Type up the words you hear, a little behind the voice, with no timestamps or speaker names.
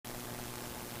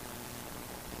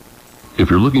If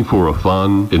you're looking for a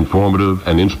fun, informative,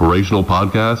 and inspirational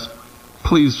podcast,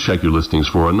 please check your listings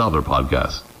for another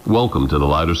podcast. Welcome to the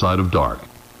Lighter Side of Dark,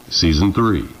 Season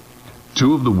 3.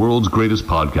 Two of the world's greatest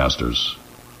podcasters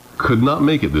could not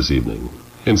make it this evening.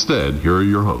 Instead, here are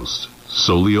your hosts,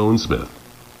 Solio and Smith.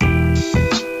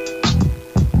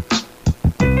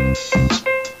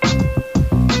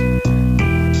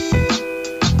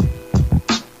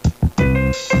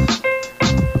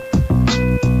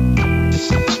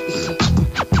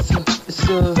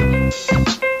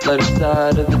 Lighter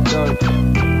side of the dark.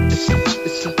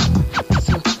 It's a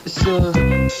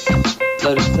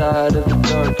lighter side of the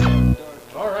dark.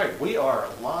 All right, we are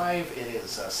live. It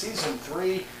is season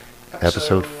 3,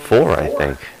 episode 4, I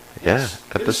think. Yes. Yeah,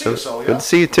 Good to see you, Solio. Good to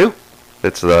see you too.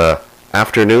 It's the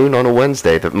afternoon on a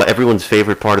Wednesday, everyone's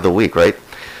favorite part of the week, right?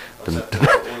 Was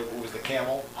the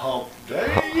camel hump day?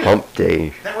 Hump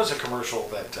day. That was a commercial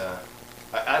that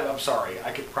I'm sorry.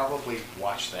 I could probably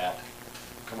watch that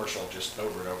commercial just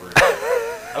over and over again.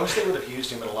 I wish they would have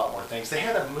used him in a lot more things. They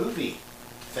had a movie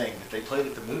thing that they played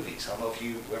at the movies. I don't know if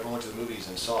you ever went to the movies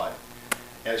and saw it.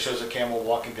 And it shows a camel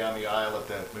walking down the aisle at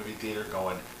the movie theater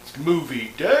going, "It's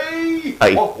movie day!"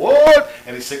 What?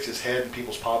 And he sticks his head in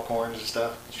people's popcorns and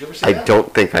stuff. Did you ever see that? I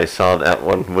don't think I saw that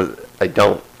one. I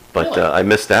don't, but Really? I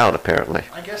missed out apparently.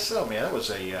 I guess so, man. That was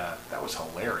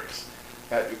hilarious.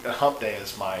 Hump Day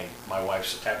is my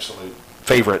wife's absolute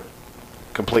favorite,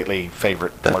 completely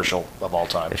favorite commercial of all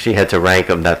time. If she had to rank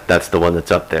them, that's the one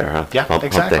that's up there, huh? Yeah, Hump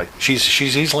exactly. Day.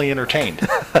 She's easily entertained.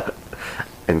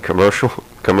 And commercial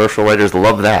writers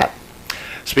love that.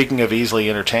 Speaking of easily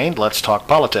entertained, let's talk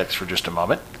politics for just a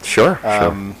moment. Sure.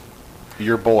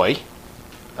 Your boy,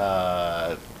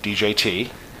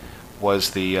 DJT, was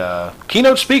the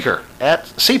keynote speaker at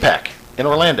CPAC in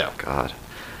Orlando. God,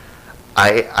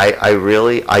 I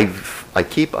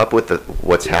keep up with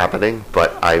what's happening,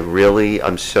 but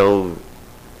I'm so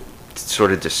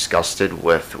sort of disgusted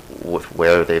with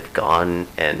where they've gone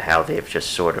and how they've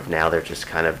just sort of now they're just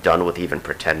kind of done with even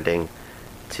pretending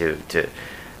to the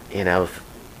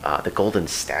golden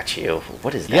statue.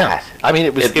 What is that? Yeah, I mean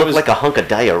it was like a hunk of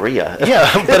diarrhea.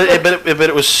 Yeah, but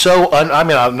it was so. I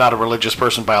mean, I'm not a religious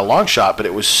person by a long shot, but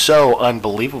it was so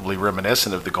unbelievably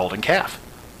reminiscent of the golden calf.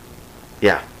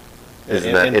 Yeah.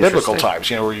 In biblical times,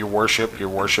 where you're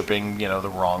worshiping,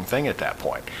 the wrong thing at that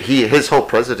point. His whole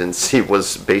presidency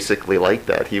was basically like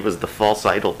that. He was the false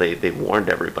idol they warned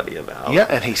everybody about. Yeah,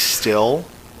 and he's still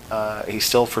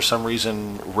for some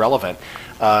reason relevant.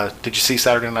 Did you see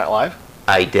Saturday Night Live?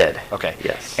 I did. Okay.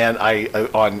 Yes. And I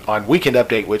on Weekend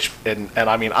Update, which and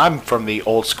I mean I'm from the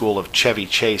old school of Chevy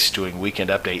Chase doing Weekend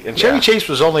Update, and Chevy Chase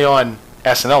was only on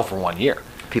SNL for 1 year.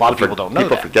 A lot of people don't know that.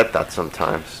 People forget that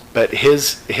sometimes. But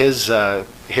his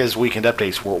Weekend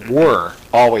Updates were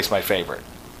always my favorite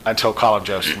until Colin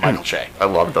Jost and Michael Che. I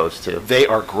love those two. They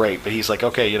are great. But he's like,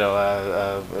 okay,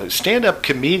 stand-up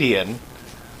comedian,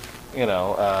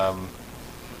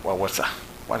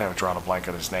 why did I draw a blank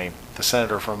on his name? The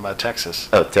senator from Texas.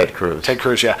 Oh, Ted Cruz. Ted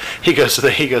Cruz, yeah. He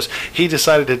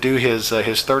decided to do his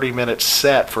 30-minute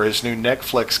set for his new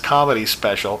Netflix comedy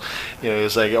special.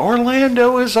 He's like,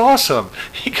 Orlando is awesome.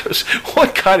 He goes,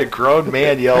 what kind of grown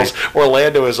man yells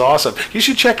Orlando is awesome? You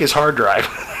should check his hard drive.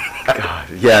 God,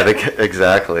 yeah,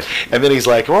 exactly. And then he's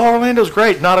like, well, Orlando's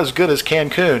great, not as good as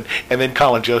Cancun. And then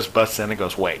Colin Jost busts in and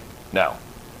goes, wait, no.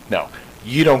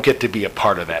 You don't get to be a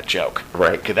part of that joke.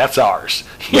 Right. Okay, that's ours.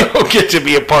 You don't get to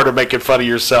be a part of making fun of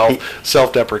yourself,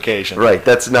 self-deprecation. Right,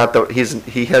 that's not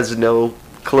he has no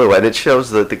clue, and it shows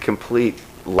the complete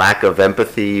lack of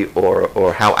empathy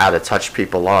or how out of touch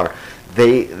people are.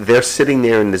 They're sitting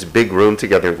there in this big room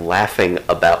together laughing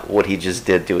about what he just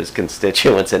did to his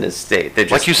constituents in his state. They're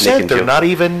just like you said, they're not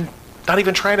even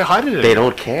trying to hide it anymore. They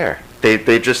don't care.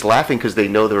 They're just laughing because they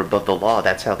know they're above the law.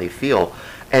 That's how they feel.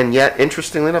 And yet,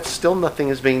 interestingly enough, still nothing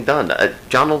is being done.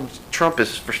 Donald Trump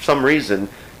is, for some reason,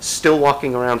 still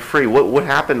walking around free. What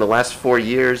happened the last 4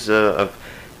 years of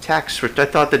tax? I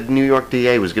thought the New York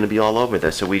DA was going to be all over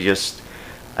this. So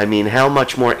how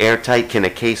much more airtight can a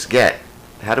case get?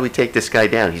 How do we take this guy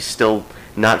down? He's still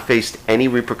not faced any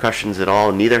repercussions at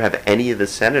all. Neither have any of the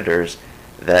senators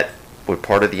that were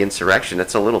part of the insurrection.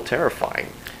 That's a little terrifying.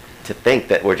 To think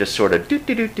that we're just sort of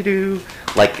do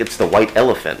like it's the white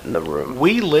elephant in the room.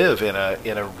 We live in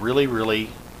a really, really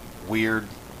weird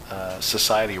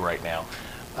society right now.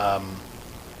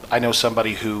 I know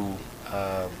somebody who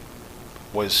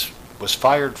was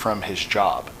fired from his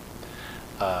job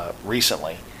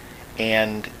recently,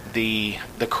 and the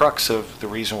crux of the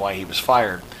reason why he was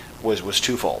fired was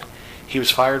twofold. He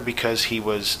was fired because he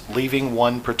was leaving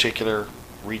one particular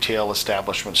retail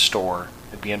establishment store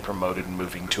and being promoted and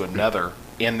moving to another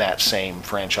in that same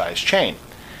franchise chain.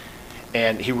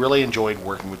 And he really enjoyed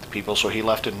working with the people, so he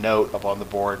left a note up on the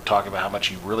board talking about how much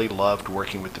he really loved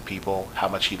working with the people, how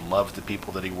much he loved the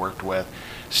people that he worked with,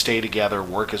 stay together,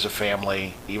 work as a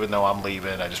family. Even though I'm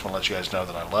leaving, I just want to let you guys know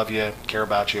that I love you, care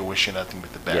about you, wish you nothing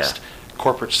but the best. Yeah.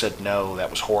 Corporate said, no, that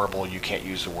was horrible, you can't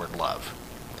use the word love.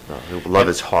 Love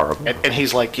is horrible. And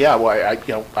he's like, yeah,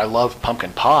 well, I love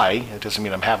pumpkin pie. It doesn't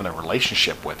mean I'm having a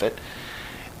relationship with it.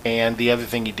 And the other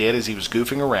thing he did is he was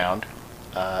goofing around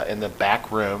in the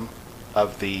back room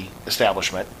of the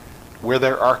establishment where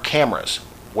there are cameras,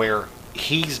 where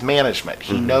he's management.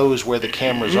 He knows where the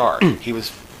cameras are. He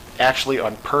was actually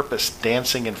on purpose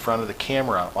dancing in front of the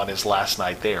camera on his last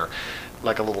night there,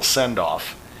 like a little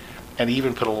send-off. And he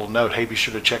even put a little note, hey, be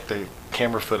sure to check the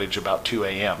camera footage about 2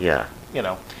 a.m. Yeah. You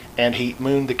know, and he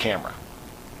mooned the camera.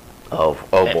 Oh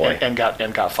boy. And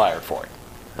got fired for it.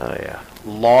 Oh, yeah.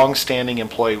 Long-standing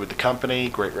employee with the company,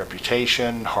 great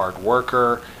reputation, hard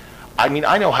worker. I mean,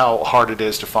 I know how hard it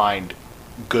is to find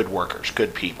good workers,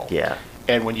 good people. Yeah.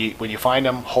 And when you find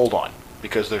them, hold on,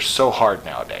 because they're so hard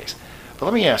nowadays. But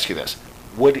let me ask you this: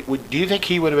 do you think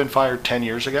he would have been fired 10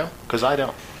 years ago? Because I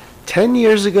don't. 10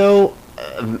 years ago,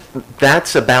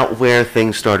 that's about where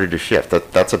things started to shift.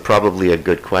 That's probably a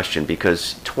good question,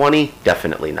 because 20,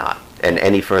 definitely not, and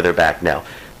any further back, no.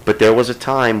 But there was a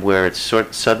time where it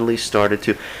suddenly started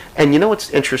to, and you know what's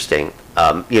interesting?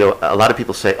 A lot of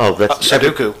people say, "Oh, that's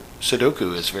Sudoku."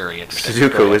 Sudoku is very interesting.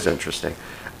 Sudoku is interesting.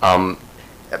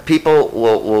 People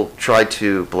will try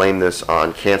to blame this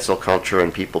on cancel culture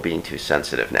and people being too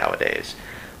sensitive nowadays.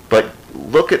 But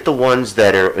look at the ones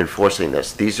that are enforcing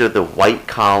this. These are the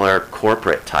white-collar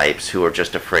corporate types who are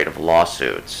just afraid of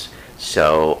lawsuits.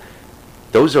 So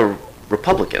those are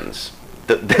Republicans.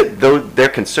 They're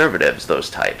conservatives, those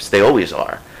types. They always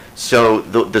are. So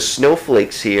the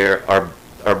snowflakes here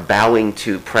are bowing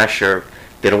to pressure.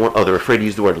 They're afraid to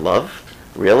use the word love?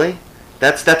 Really?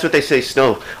 That's what they say,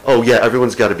 snow. Oh, yeah,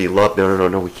 everyone's got to be loved.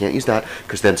 No, we can't use that,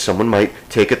 because then someone might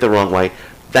take it the wrong way.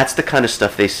 That's the kind of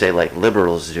stuff they say like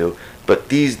liberals do. But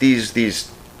these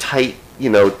tight,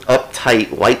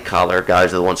 uptight white-collar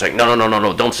guys are the ones like, no,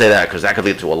 don't say that, because that could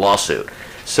lead to a lawsuit.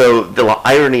 So the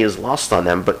irony is lost on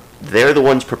them, but they're the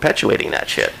ones perpetuating that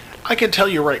shit. I can tell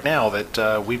you right now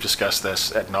that we've discussed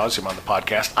this ad nauseum on the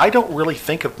podcast. I don't really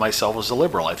think of myself as a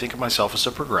liberal. I think of myself as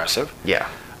a progressive. Yeah.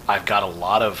 I've got a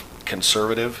lot of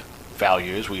conservative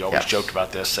values. We always joked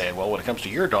about this, saying, well, when it comes to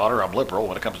your daughter, I'm liberal.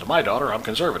 When it comes to my daughter, I'm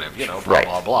conservative.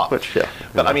 Blah, blah.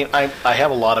 But I mean, I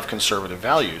have a lot of conservative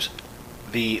values.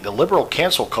 The liberal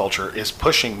cancel culture is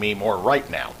pushing me more right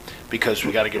now, because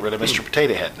we got to get rid of Mr.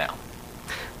 Potato Head now.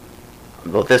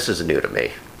 Well, this is new to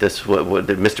me. What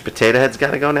Mr. Potato Head's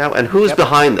got to go now? And who's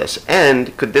behind this?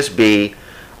 And could this be,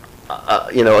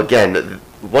 again,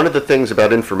 one of the things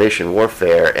about information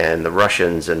warfare and the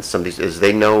Russians and some of these is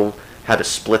they know how to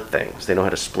split things. They know how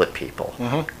to split people.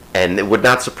 Mm-hmm. And it would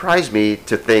not surprise me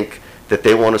to think that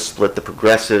they want to split the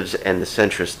progressives and the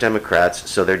centrist Democrats,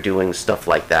 so they're doing stuff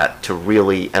like that to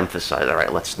really emphasize, all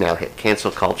right, let's now hit cancel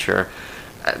culture,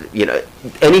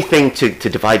 anything to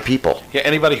divide people. Yeah,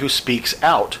 anybody who speaks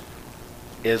out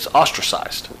is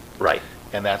ostracized. Right.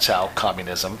 And that's how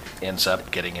communism ends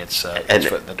up getting its foot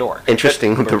in the door.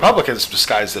 Interesting. The Republicans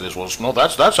disguise it as, well, no,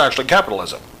 that's actually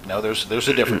capitalism. No, there's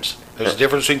a difference. There's a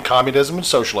difference between communism and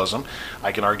socialism.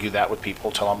 I can argue that with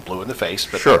people till I'm blue in the face,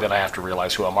 but then I have to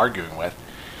realize who I'm arguing with.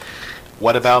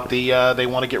 What about they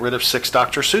want to get rid of 6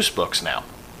 Dr. Seuss books now?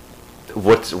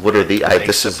 What are the...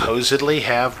 They supposedly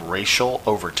have racial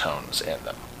overtones in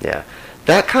them. Yeah.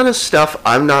 That kind of stuff,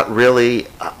 I'm not really...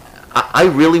 I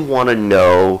really want to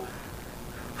know,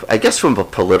 I guess from a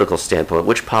political standpoint,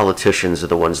 which politicians are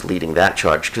the ones leading that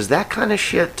charge, because that kind of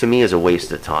shit, to me, is a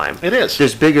waste of time. It is.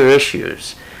 There's bigger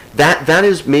issues. That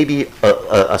is maybe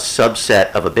a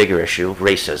subset of a bigger issue,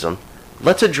 racism.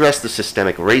 Let's address the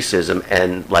systemic racism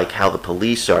and like how the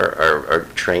police are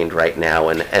trained right now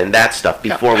and that stuff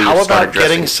before we start addressing how about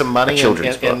getting some money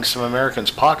in some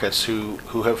Americans' pockets who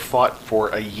have fought for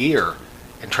a year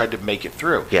and tried to make it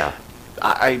through? Yeah.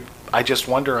 I just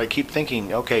wonder, I keep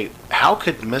thinking, okay, how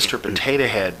could Mr. Potato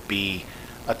Head be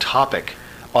a topic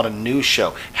on a news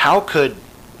show? How could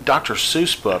Dr.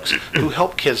 Seuss books, who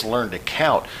help kids learn to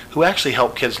count, who actually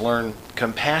help kids learn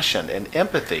compassion and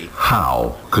empathy?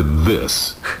 How could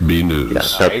this be news?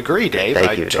 Yes. I agree, Dave.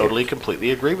 Thank you, totally, Dave.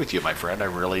 Completely agree with you, my friend. I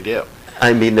really do.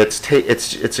 I mean, it's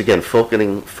again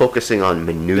focusing on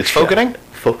minutia. It's focusing?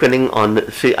 Focusing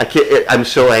on. See, I can't. I'm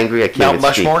so angry. I can't.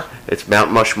 Mount Mushmore. It's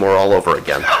Mount Mushmore all over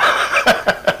again.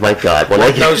 My God.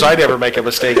 Lord knows I never make a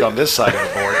mistake on this side of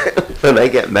the board. When I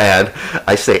get mad,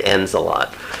 I say N's a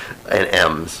lot and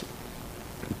M's.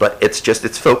 but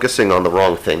it's focusing on the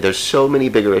wrong thing. There's so many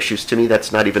bigger issues. To me,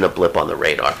 that's not even a blip on the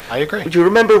radar. I agree. Do you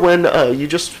remember when you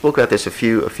just spoke about this a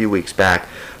few weeks back?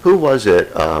 Who was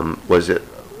it? Was it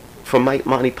from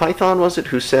Monty Python? Was it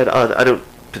who said, "I don't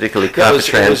particularly cop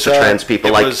trans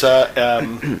people"? It was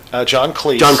John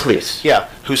Cleese. John Cleese. Yeah,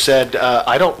 who said,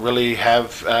 "I don't really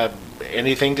have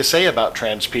anything to say about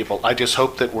trans people. I just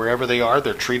hope that wherever they are,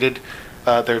 they're treated."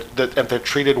 They're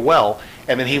treated well,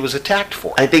 and then he was attacked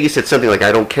for it. I think he said something like,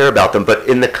 "I don't care about them," but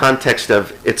in the context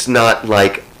of it's not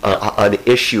like an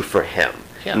issue for him.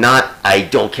 Yeah. Not, I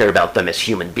don't care about them as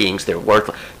human beings. They're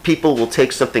worthless. People will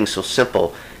take something so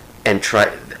simple and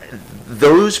try.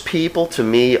 Those people, to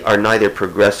me, are neither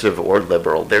progressive or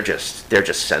liberal. They're just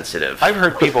sensitive. I've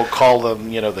heard people call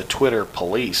them, the Twitter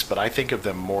police, but I think of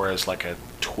them more as like a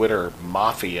Twitter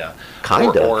mafia,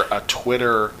 or a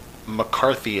Twitter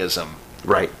McCarthyism.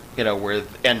 Right. Where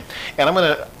and I'm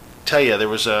going to tell you, there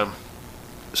was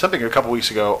something a couple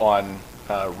weeks ago on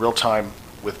Real Time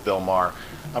with Bill Maher.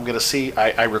 I'm going to see.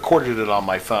 I recorded it on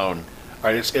my phone.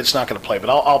 All right, it's not going to play, but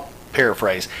I'll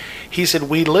paraphrase. He said,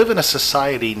 "We live in a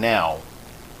society now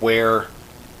where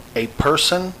a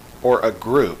person or a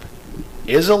group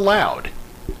is allowed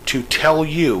to tell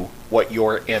you what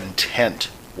your intent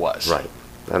was." Right,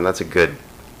 and that's a good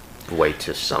way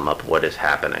to sum up what is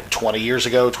happening. 20 years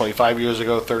ago, 25 years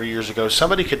ago, 30 years ago,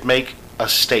 somebody could make a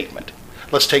statement.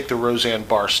 Let's take the Roseanne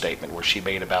Barr statement where she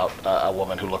made about a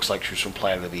woman who looks like she's from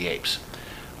Planet of the Apes.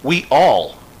 We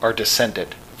all are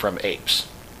descended from apes.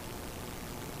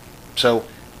 So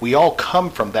we all come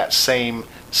from that same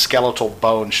skeletal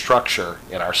bone structure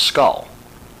in our skull.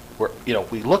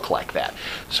 We look like that.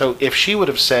 So if she would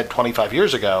have said 25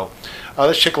 years ago, "Oh,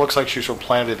 this chick looks like she's from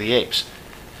Planet of the Apes,"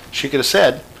 she could have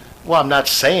said, "Well, I'm not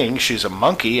saying she's a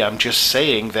monkey. I'm just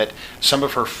saying that some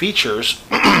of her features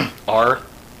are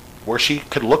where she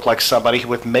could look like somebody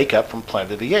with makeup from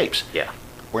Planet of the Apes." Yeah.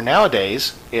 Where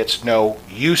nowadays, it's no,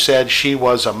 you said she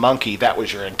was a monkey, that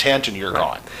was your intent, and you're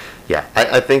gone. Yeah,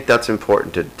 I think that's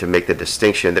important to make the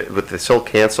distinction. That with this whole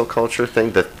cancel culture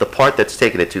thing, the part that's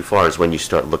taken it too far is when you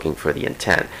start looking for the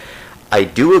intent. I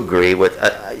do agree with,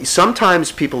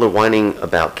 sometimes people are whining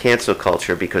about cancel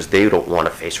culture because they don't want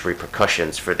to face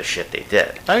repercussions for the shit they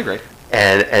did. I agree.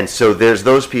 And so there's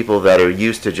those people that are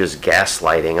used to just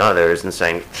gaslighting others and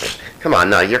saying, "Come on,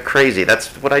 no, you're crazy. That's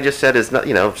what I just said is not,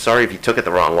 sorry if you took it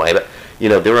the wrong way." But,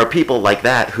 there are people like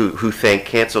that who think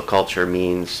cancel culture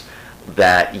means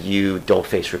that you don't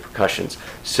face repercussions.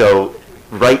 So,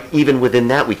 right, even within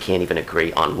that, we can't even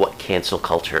agree on what cancel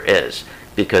culture is,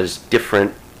 because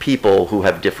different people who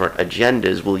have different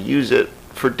agendas will use it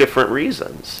for different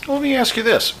reasons. Well, let me ask you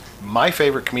this. My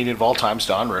favorite comedian of all time is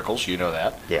Don Rickles. You know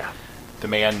that. Yeah. The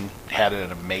man had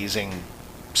an amazing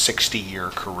 60-year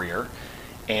career,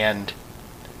 and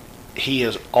he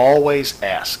is always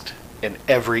asked in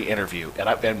every interview, and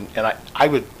I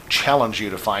would challenge you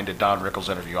to find a Don Rickles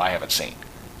interview I haven't seen.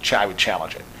 I would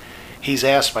challenge it. He's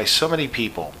asked by so many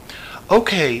people,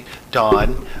 "Okay,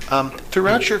 Don,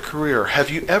 throughout your career, have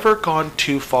you ever gone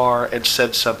too far and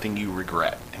said something you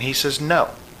regret?" And he says, "No.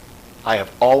 I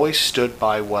have always stood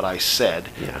by what I said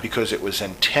because it was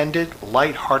intended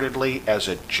lightheartedly as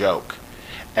a joke,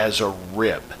 as a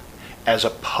rib, as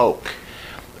a poke.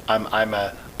 I'm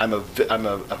a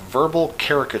verbal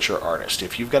caricature artist.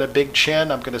 If you've got a big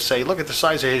chin, I'm going to say, look at the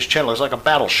size of his chin. It looks like a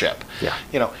battleship."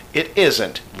 Yeah. It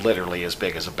isn't literally as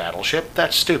big as a battleship.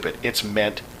 That's stupid. It's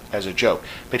meant as a joke.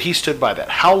 But he stood by that.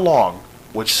 How long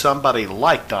would somebody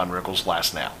like Don Rickles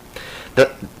last now?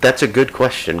 That's a good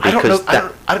question. Because I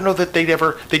don't know that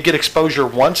they'd get exposure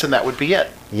once and that would be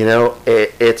it.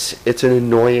 It's an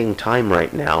annoying time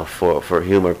right now for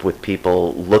humor, with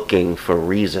people looking for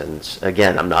reasons.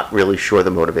 Again, I'm not really sure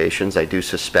the motivations. I do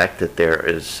suspect that there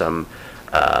is some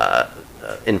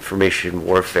information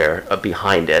warfare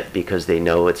behind it because they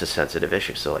know it's a sensitive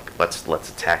issue. So let's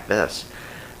attack this.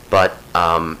 But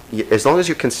as long as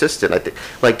you're consistent, I think,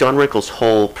 like Don Rickles'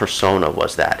 whole persona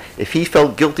was that. If he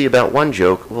felt guilty about one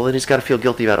joke, well, then he's got to feel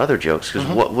guilty about other jokes, because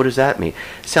what does that mean?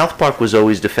 South Park was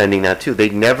always defending that, too. They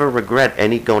never regret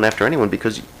going after anyone,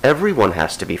 because everyone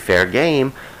has to be fair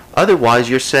game. Otherwise,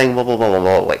 you're saying,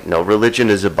 whoa, wait, no, religion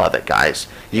is above it, guys.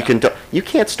 You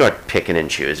can't start picking and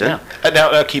choosing. Yeah.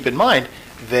 Now, keep in mind,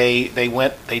 they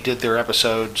did their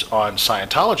episodes on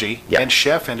Scientology, and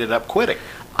Chef ended up quitting.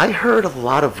 I heard a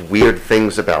lot of weird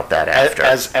things about that after.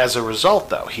 As a result,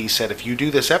 though, he said, if you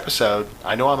do this episode,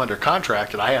 I know I'm under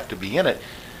contract and I have to be in it,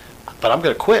 but I'm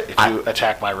going to quit if you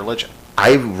attack my religion.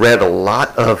 I read a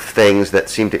lot of things that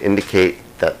seemed to indicate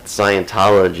that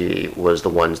Scientology was the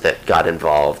ones that got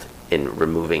involved in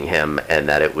removing him, and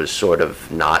that it was sort of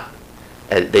not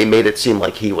And they made it seem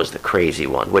like he was the crazy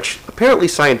one, which apparently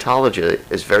Scientology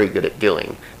is very good at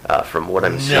doing, from what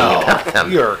I'm seeing about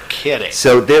them. You're kidding.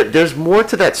 So there's more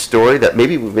to that story that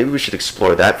maybe we should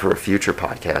explore that for a future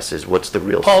podcast. Is what's the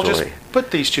real Paul, story? just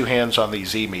put these two hands on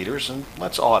these Z meters and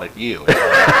let's audit you. And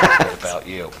find out about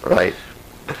you. Right.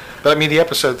 But I mean, the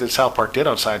episode that South Park did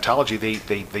on Scientology,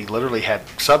 they literally had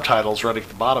subtitles running at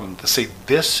the bottom to say,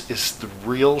 "This is the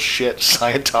real shit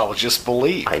Scientologists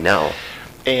believe." I know.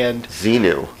 And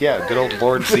Xenu. yeah, good old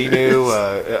Lord Xenu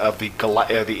of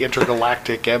the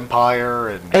intergalactic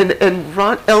empire, And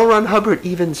L. Ron Hubbard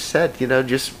even said,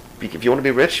 just if you want to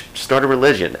be rich, start a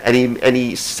religion. And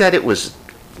he said it was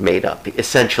made up,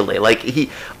 essentially. Like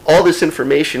all this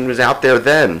information was out there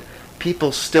then.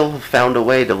 People still found a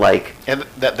way to And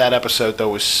that episode, though,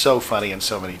 was so funny in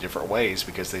so many different ways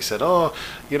because they said, "Oh,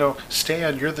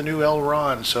 Stan, you're the new L.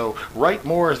 Ron, so write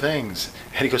more things."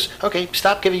 And he goes, "Okay,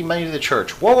 stop giving money to the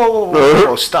church."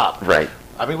 Whoa, stop. Right.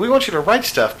 I mean, we want you to write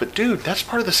stuff, but dude, that's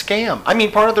part of the scam. I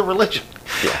mean, part of the religion.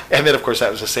 Yeah. And then, of course, that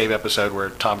was the same episode where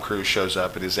Tom Cruise shows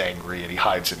up and is angry and he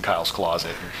hides in Kyle's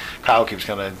closet. And Kyle keeps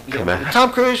going,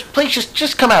 "Tom Cruise, please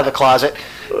just come out of the closet."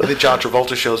 And then John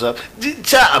Travolta shows up.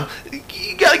 "Tom,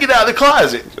 you got to get out of the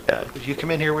closet." Yeah. "Will you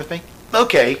come in here with me?"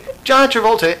 "Okay, John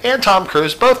Travolta and Tom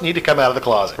Cruise both need to come out of the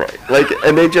closet." Right.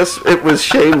 And it was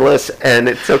shameless, and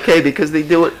it's okay because they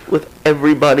do it with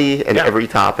everybody and every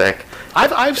topic.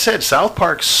 I've said South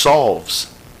Park solves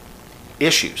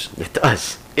issues. It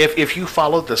does. If you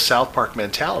followed the South Park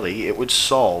mentality, it would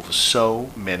solve so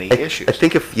many issues. I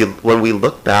think when we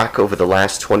look back over the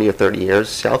last 20 or 30 years,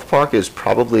 South Park is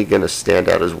probably going to stand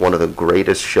out as one of the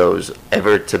greatest shows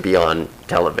ever to be on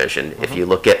television. If you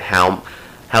look at how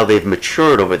they've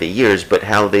matured over the years, but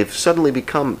how they've suddenly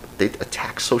they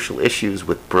attack social issues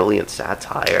with brilliant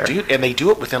satire. And they do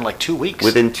it within 2 weeks.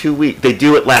 Within 2 weeks. They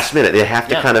do it last minute. They have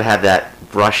to kind of have that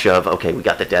brush of, okay, we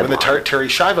got the deadline. When the Terry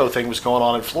Schiavo thing was going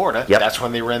on in Florida, Yep. that's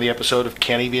when they ran the episode of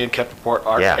Kenny being kept apart.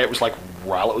 Yeah. It was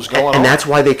while it was going on. And that's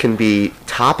why they can be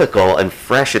topical and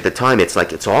fresh at the time. It's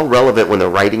it's all relevant when they're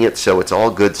writing it, so it's all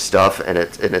good stuff, and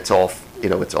it's all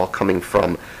it's all coming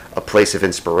from a place of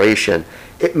inspiration.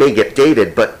 It may get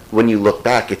dated, but when you look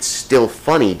back, it's still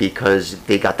funny because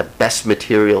they got the best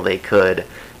material they could,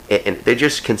 and they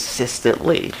just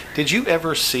consistently. Did you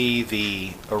ever see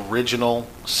the original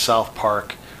South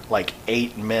Park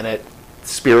 8-minute?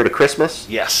 Spirit of Christmas?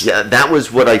 Yes. Yeah, that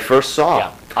was what I first saw.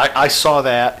 Yeah, I saw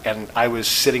that, and I was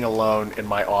sitting alone in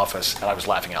my office, and I was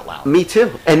laughing out loud. Me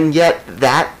too. And yet,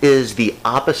 that is the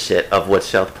opposite of what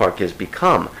South Park has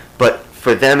become. But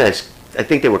for them, I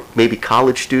think they were maybe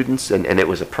college students, and it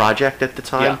was a project at the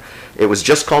time. Yeah. It was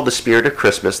just called The Spirit of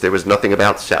Christmas. There was nothing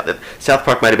about South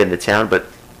Park. Might have been the town, but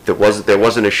there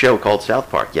wasn't a show called South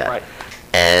Park yet. Right.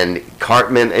 And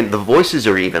Cartman, and the voices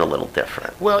are even a little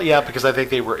different. Well, yeah, because I think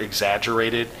they were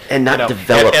exaggerated And not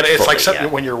developed And it's fully, something yeah.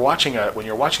 when you're watching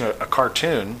a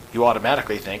cartoon, you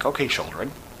automatically think, okay,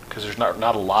 children, because there's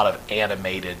not a lot of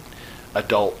animated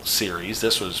adult series.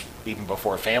 This was even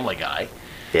before Family Guy.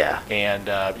 Yeah. And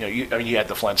you had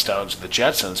the Flintstones and the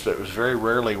Jetsons, but it was very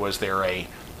rarely was there a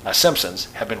Simpsons.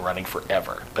 Have been running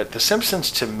forever, but the Simpsons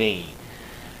to me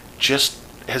just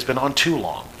has been on too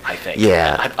long, I think.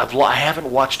 Yeah. I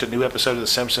haven't watched a new episode of The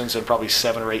Simpsons in probably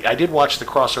 7 or 8. I did watch the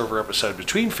crossover episode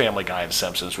between Family Guy and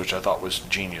Simpsons, which I thought was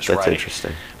genius That's writing.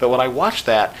 interesting. But when I watched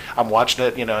that, I'm watching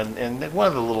it, and one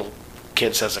of the little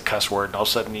kid says a cuss word, and all of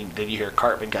a sudden then you hear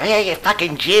Cartman go, "Hey, you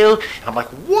fucking Jew!" And I'm like,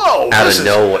 "Whoa!" Out of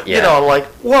nowhere, yeah. I'm like,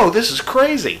 "Whoa, this is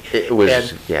crazy." It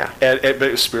was, yeah. But it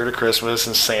was Spirit of Christmas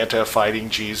and Santa fighting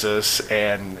Jesus,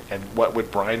 and what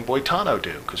would Brian Boitano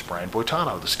do? Because Brian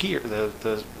Boitano, the skier,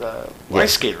 the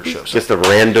ice skater, shows up.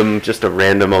 Just a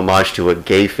random homage to a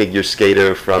gay figure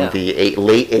skater from the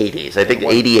late '80s. I think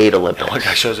 '88 Olympics. And one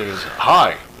guy shows up and goes,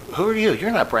 "Hi, who are you?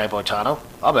 You're not Brian Boitano.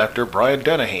 I'm actor Brian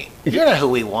Dennehy. You're not who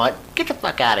we want. Get the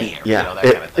fuck out of here." Yeah, That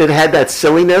kind of thing. it had that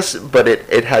silliness, but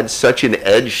it had such an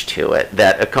edge to it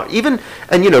that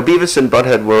Beavis and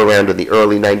Butthead were around in the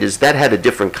early '90s. That had a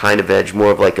different kind of edge, more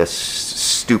of like a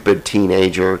stupid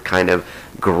teenager, kind of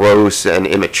gross and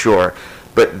immature.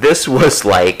 But this was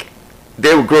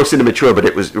they were gross and immature, but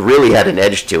it really had an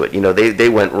edge to it. They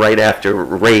went right after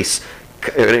race,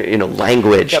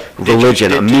 language,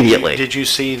 religion immediately. Did you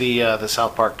see the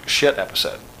South Park shit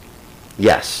episode?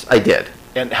 Yes, I did.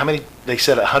 And how many? They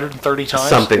said 130 times.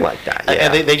 Something like that.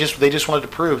 Yeah. And they just wanted to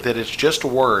prove that it's just a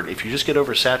word. If you just get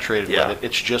oversaturated with it,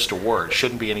 it's just a word. It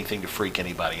shouldn't be anything to freak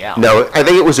anybody out. No, I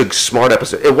think it was a smart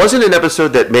episode. It wasn't an episode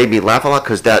that made me laugh a lot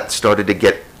because that started to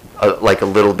get a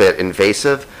little bit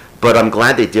invasive. But I'm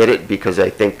glad they did it because I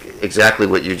think exactly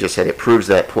what you just said. It proves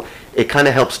that point. it kind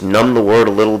of helps numb the word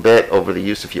a little bit over the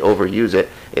use. If you overuse it,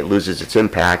 it loses its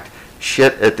impact.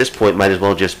 Shit at this point might as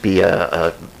well just be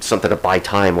a something to buy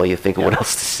time while you think of what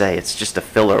else to say. It's just a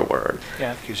filler word.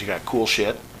 Yeah, because you got cool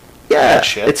shit. Yeah, bad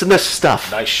shit, it's in the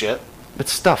stuff. nice shit.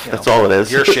 It's stuff. You That's know, all it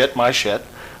is. Your shit, my shit.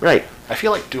 Right. I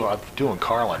feel like doing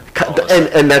Carlin.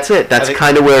 And that's it. That's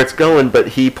kind of where it's going. But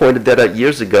he pointed that out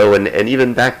years ago, and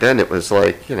even back then it was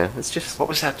like, it's just. What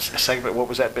was that segment? What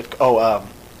was that bit? Oh,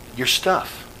 your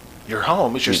stuff. Your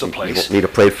home is just a place. You need a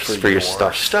place for your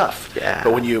stuff. Yeah.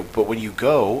 But when you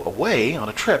go away on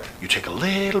a trip, you take a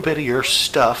little bit of your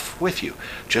stuff with you,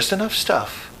 just enough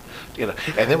stuff.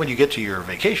 And then when you get to your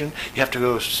vacation, you have to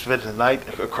go spend the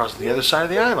night across the other side of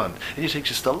the island, and you take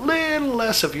just a little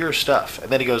less of your stuff. And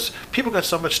then he goes, people got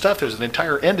so much stuff, there's an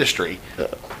entire industry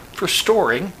for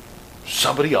storing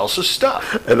somebody else's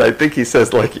stuff. And I think he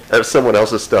says, like, if someone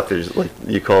else's stuff is, like,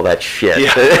 you call that shit.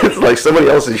 Yeah. It's like somebody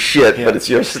else's shit, but it's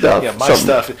your stuff. Yeah, my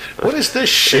stuff. What is this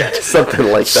shit?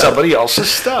 Something like that. Somebody else's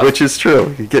stuff. Which is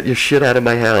true. You get your shit out of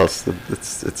my house.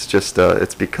 It's just,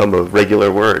 it's become a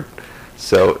regular word.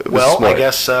 So it was smart. I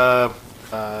guess the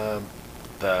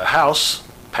House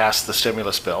passed the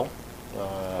stimulus bill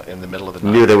in the middle of the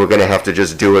night. Knew they were going to have to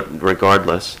just do it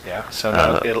regardless. Yeah, so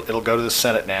now it'll go to the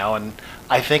Senate now, and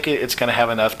I think it's going to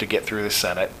have enough to get through the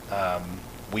Senate.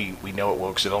 We know it will,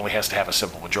 because it only has to have a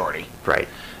simple majority. Right.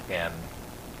 And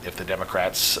if the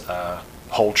Democrats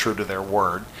hold true to their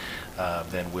word,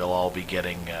 then we'll all be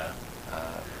getting.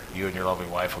 You and your lovely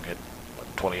wife will get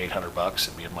 $2,800,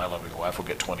 and me and my lovely wife will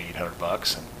get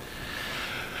 $2,800, and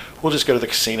we'll just go to the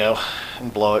casino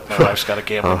and blow it. My wife's got a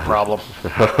gambling problem.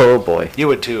 Oh boy. You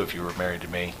would too if you were married to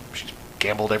me. She's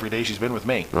gambled every day she's been with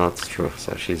me. No, that's true.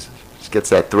 So she gets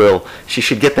that thrill. She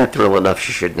should get that thrill enough.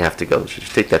 She shouldn't have to go. She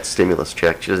should take that stimulus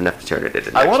check. She doesn't have to turn it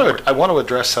into. I want to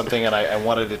address something, and I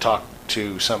wanted to talk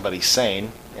to somebody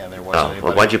sane, and there wasn't anybody.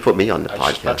 Well, why'd you put me on the podcast? I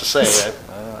was just about to say that.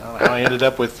 I don't know how I ended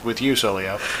up with you,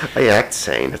 Solio. I act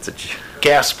sane. It's a.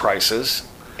 Gas prices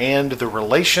and the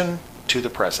relation to the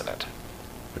president.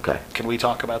 Okay. Can we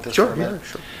talk about this for a minute? Yeah,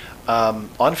 sure.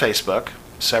 On Facebook,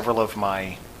 several of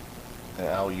my,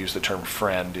 I'll use the term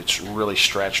friend, it's really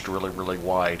stretched really, really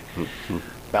wide,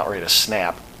 about ready to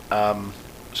snap,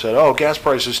 said, oh, gas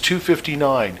prices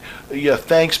 $2.59. Yeah,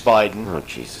 thanks, Biden. Oh,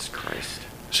 Jesus Christ.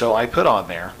 So I put on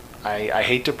there, I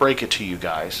hate to break it to you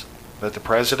guys, that the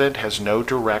president has no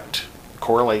direct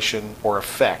correlation or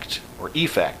effect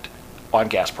on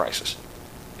gas prices.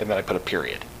 And then I put a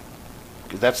period.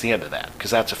 That's the end of that, because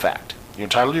that's a fact. You're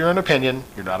entitled to your own opinion.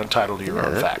 You're not entitled to your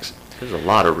own facts. There's a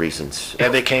lot of reasons.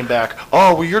 And they came back,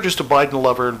 oh, well, you're just a Biden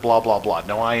lover and blah, blah, blah.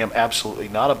 No, I am absolutely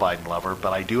not a Biden lover,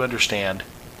 but I do understand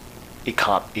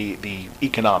the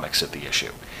economics of the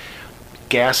issue.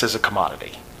 Gas is a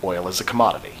commodity. Oil is a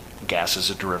commodity. Gas is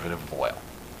a derivative of oil.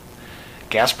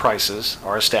 Gas prices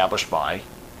are established by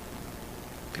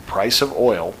the price of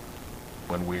oil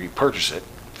when we purchase it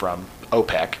from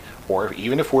OPEC, or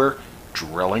even if we're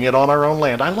drilling it on our own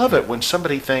land. I love it when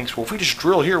somebody thinks, well, if we just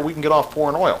drill here, we can get off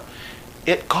foreign oil.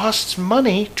 It costs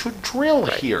money to drill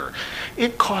here.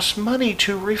 It costs money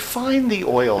to refine the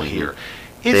oil here.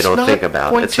 They don't think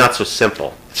about it. It's not so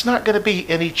simple. It's not going to be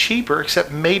any cheaper,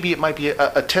 except maybe it might be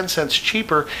a 10 cents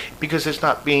cheaper because it's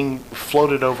not being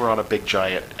floated over on a big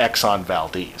giant Exxon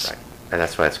Valdez. Right. And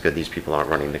that's why it's good these people aren't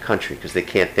running the country, because they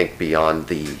can't think beyond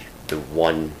the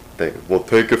one thing. We'll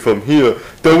take it from here.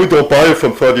 Then we don't buy it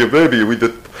from Saudi Arabia.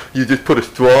 You just put a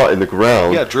straw in the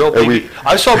ground. Yeah, drill baby.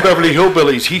 I saw Beverly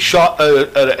Hillbillies. He shot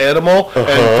an animal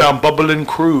and found bubbling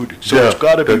crude. So it's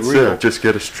got to be real. It. Just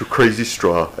get a crazy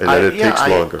straw, and then it takes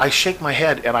longer. I shake my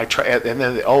head and I try, and then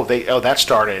that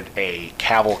started a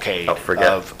cavalcade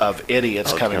of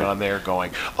idiots coming on there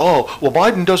going, oh, well,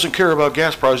 Biden doesn't care about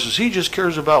gas prices. He just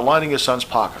cares about lining his son's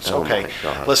pockets. Okay,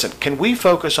 listen, can we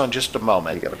focus on just a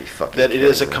moment that it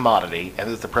is a commodity and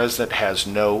that the president has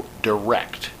no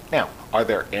direct. Now, are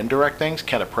there indirect things?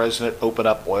 Can a president open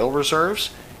up oil reserves?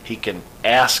 He can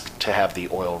ask to have the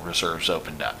oil reserves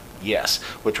opened up, yes,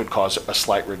 which would cause a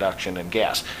slight reduction in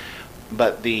gas.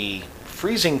 But the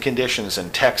freezing conditions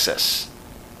in Texas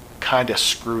kind of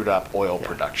screwed up oil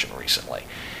production recently.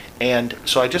 And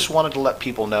so I just wanted to let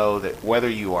people know that whether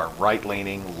you are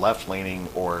right-leaning, left-leaning,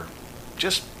 or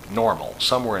just normal,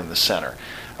 somewhere in the center,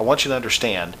 I want you to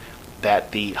understand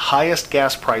that the highest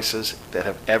gas prices that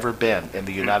have ever been in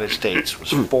the United States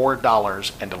was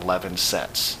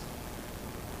 $4.11.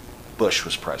 Bush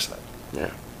was president. Yeah.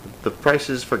 The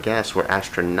prices for gas were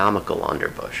astronomical under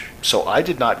Bush. So I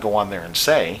did not go on there and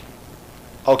say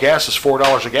Oh, gas is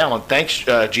 $4 a gallon. Thanks,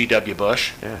 G.W.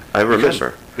 Bush. Yeah, I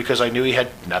remember. Because I knew he had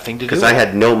nothing to do with it. Because I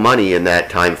had no money in that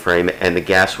time frame, and the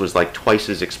gas was like twice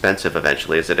as expensive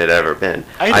eventually as it had ever been.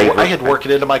 I had worked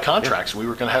it into my contracts. We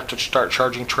were going to have to start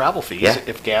charging travel fees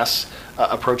if gas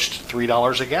approached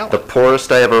 $3 a gallon. The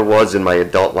poorest I ever was in my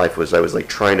adult life was I was like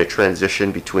trying to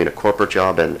transition between a corporate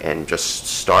job and just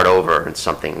start over in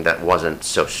something that wasn't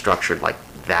so structured like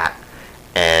that.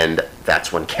 And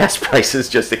that's when gas prices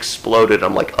just exploded.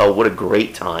 I'm like, oh, what a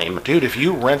great time. Dude, if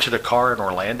you rented a car in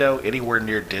Orlando, anywhere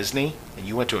near Disney, and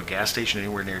you went to a gas station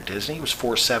anywhere near Disney, it was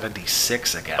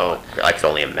 $4.76 a gallon. Oh, I could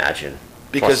only imagine.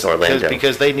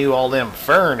 Because they knew all them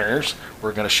foreigners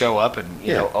were going to show up, and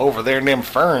you know, over there in them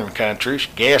foreign countries,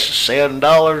 gas is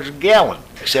 $7 a gallon.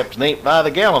 Except it ain't by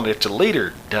the gallon; it's a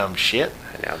liter. Dumb shit.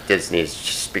 Now Disney's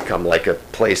just become like a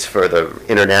place for the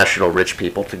international rich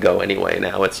people to go anyway.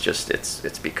 Now it's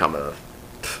become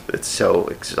it's so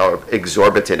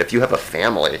exorbitant. If you have a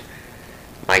family,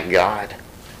 my God.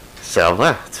 So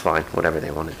it's fine. Whatever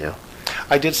they want to do.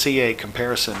 I did see a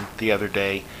comparison the other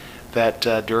day that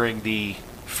during the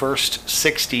first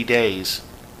 60 days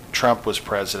Trump was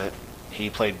president, he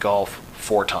played golf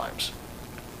 4 times.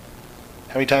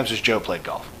 How many times has Joe played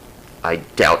golf? I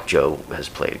doubt Joe has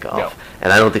played golf. No.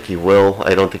 And I don't think he will.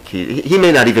 I don't think he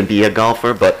may not even be a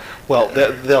golfer, but... Well,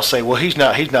 they'll say, well, he's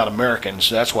not American,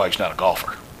 so that's why he's not a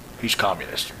golfer. He's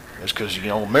communist. It's because,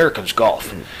 Americans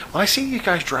golf. When I see you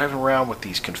guys driving around with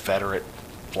these Confederate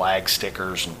flag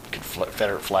stickers and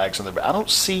Confederate flags on their... I don't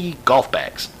see golf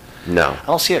bags. No. I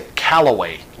don't see a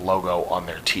Callaway logo on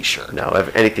their T-shirt. No,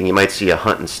 if anything, you might see a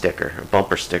hunting sticker, a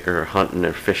bumper sticker, or hunting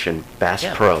or fishing Bass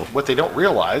Pro. What they don't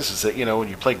realize is that, when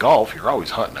you play golf, you're always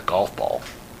hunting a golf ball.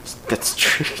 That's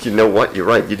true. You know what? You're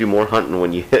right. You do more hunting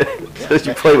when you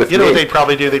you play with me. You know what they'd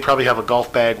probably do? They'd probably have a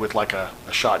golf bag with like a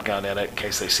shotgun in it in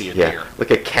case they see a deer. Like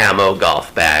a camo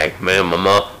golf bag. Man,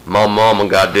 my mama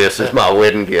got this. It's my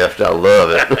wedding gift. I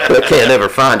love it. I can't ever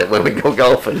find it when we go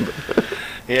golfing.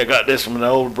 Yeah, I got this from an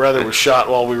old brother was shot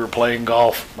while we were playing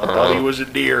golf. I thought he was a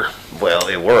deer. Well,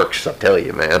 it works, I'll tell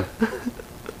you, man.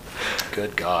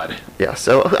 Good God. Yeah,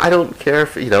 so I don't care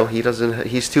if, he doesn't,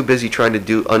 he's too busy trying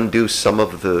to undo some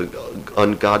of the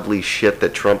ungodly shit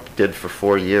that Trump did for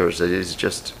 4 years. It is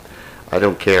just, I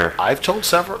don't care. I've told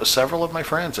several of my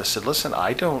friends, I said, listen,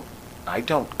 I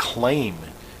don't claim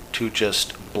to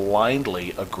just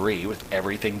blindly agree with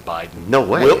everything Biden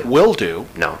will do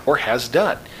or has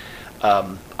done.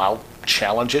 I'll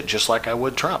challenge it just like I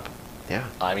would Trump. Yeah.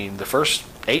 I mean, the first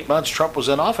 8 months Trump was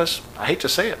in office, I hate to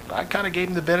say it, I kind of gave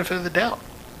him the benefit of the doubt.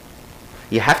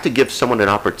 You have to give someone an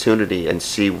opportunity and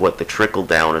see what the trickle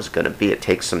down is going to be. It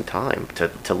takes some time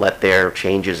to let their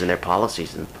changes in their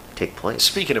policies take place.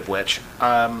 Speaking of which,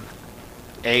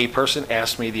 a person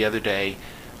asked me the other day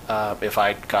if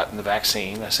I'd gotten the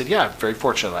vaccine. I said, yeah, I'm very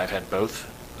fortunate. I've had both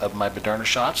of my Moderna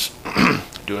shots,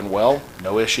 doing well,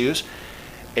 no issues.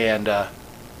 And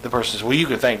the person says, well, you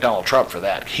can thank Donald Trump for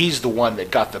that. He's the one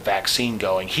that got the vaccine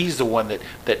going. He's the one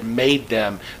that made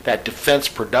them, that Defense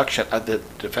Production, the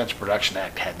Defense Production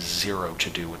Act had zero to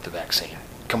do with the vaccine,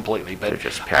 completely. But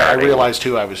I realized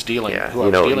who I was dealing with.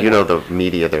 The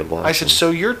media, they're lost. I said, so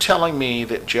you're telling me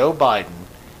that Joe Biden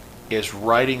is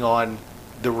riding on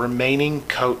the remaining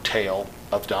coattail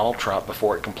of Donald Trump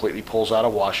before it completely pulls out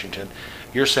of Washington.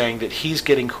 You're saying that he's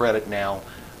getting credit now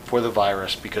for the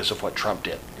virus because of what Trump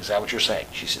did. Is that what you're saying?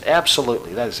 She said,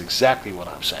 absolutely. That is exactly what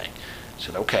I'm saying. I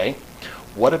said, okay.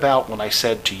 What about when I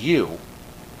said to you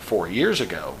 4 years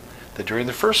ago that during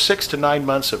the first 6 to 9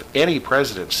 months of any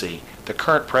presidency, the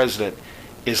current president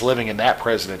is living in that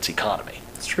president's economy?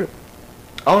 It's true.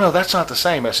 Oh, no, that's not the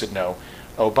same. I said, no.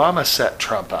 Obama set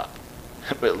Trump up.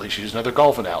 But at least use another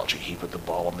golf analogy. He put the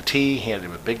ball on the tee, handed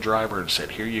him a big driver, and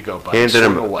said, here you go, buddy. Handed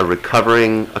him a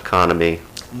recovering economy.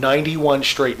 91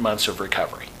 straight months of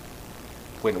recovery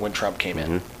when Trump came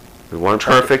in. We weren't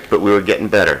perfect, but we were getting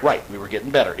better. Right, we were getting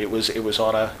better. It was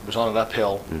on an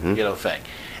uphill thing,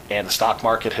 and the stock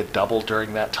market had doubled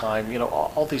during that time.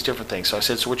 All these different things. So I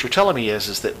said, so what you're telling me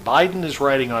is that Biden is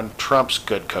riding on Trump's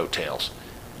good coattails,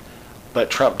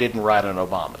 but Trump didn't ride on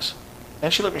Obama's.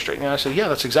 And she looked me straight in the eye and I said, yeah,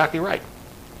 that's exactly right.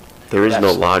 There is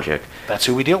no logic. That's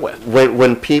who we deal with.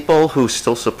 When people who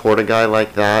still support a guy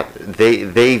like that,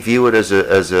 they view it as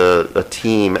a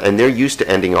team, and they're used to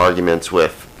ending arguments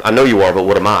with, I know you are, but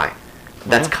what am I?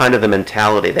 That's kind of the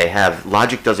mentality they have.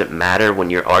 Logic doesn't matter when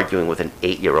you're arguing with an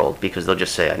 8-year-old because they'll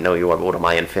just say, I know you are, but what am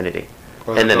I, infinity?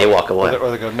 And then they walk away. Or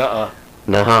they go, nuh-uh,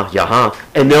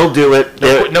 And they'll do it.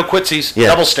 No quitsies,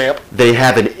 double stamp. They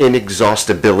have an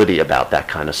inexhaustibility about that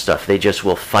kind of stuff. They just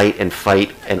will fight and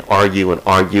argue,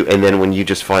 and then when you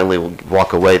just finally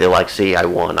walk away, they're like, see, I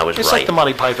won, I was right. It's like the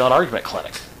Monty Python argument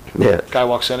clinic. Yeah. Guy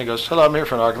walks in and goes, hello, I'm here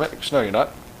for an argument. He goes, no, you're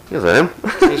not. Yes, I am.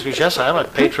 He goes, yes, I am. I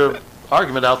paid for an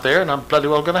argument out there, and I'm bloody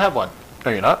well going to have one.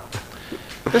 No, you're not.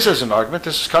 This isn't an argument.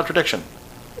 This is contradiction.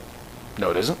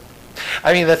 No, it isn't.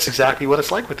 I mean, that's exactly what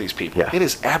it's like with these people. Yeah. It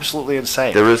is absolutely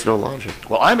insane. There is no logic.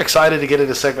 Well, I'm excited to get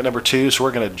into segment number 2, so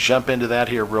we're going to jump into that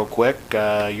here real quick.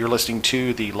 You're listening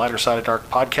to the Lighter Side of Dark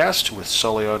podcast with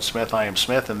Solio and Smith. I am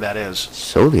Smith, and that is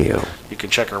Solio. You can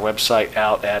check our website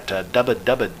out at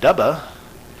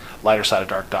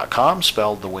lightersideofdark.com,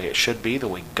 spelled the way it should be, the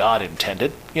way God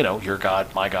intended. You know, your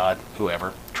God, my God,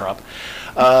 whoever, Trump.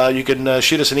 You can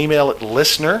shoot us an email at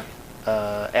listener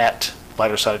at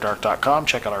lightersideofdark.com.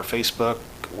 Check out our Facebook,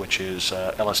 which is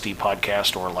LSD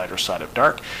Podcast or Lighter Side of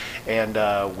Dark. And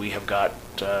we have got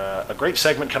a great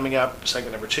segment coming up,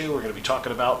 segment number 2. We're going to be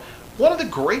talking about one of the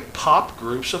great pop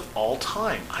groups of all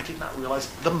time. I did not realize,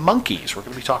 the Monkees. We're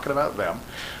going to be talking about them.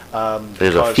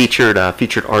 There's a featured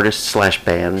artist /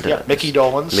 band. Yeah, Mickey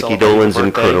Dolenz. Mickey Dolenz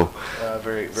and crew.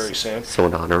 Very, very soon. So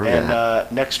in honor of and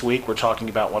that. Next week we're talking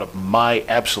about one of my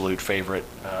absolute favorite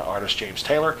artists, James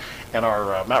Taylor. And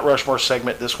our Mount Rushmore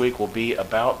segment this week will be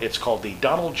about, it's called the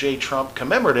Donald J. Trump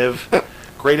Commemorative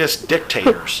Greatest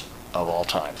Dictators of All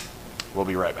Time. We'll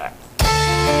be right back.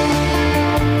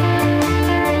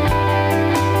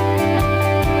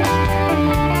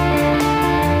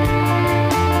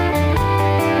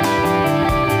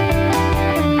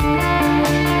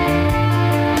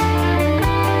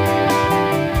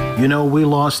 You know, we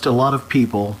lost a lot of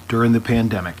people during the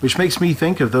pandemic, which makes me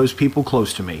think of those people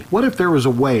close to me. What if there was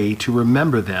a way to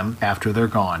remember them after they're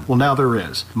gone? Well, now there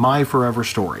is. My Forever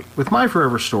Story. With My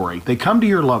Forever Story, they come to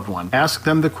your loved one, ask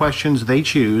them the questions they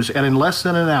choose, and in less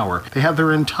than an hour, they have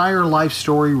their entire life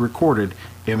story recorded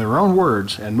in their own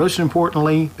words, and most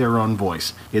importantly, their own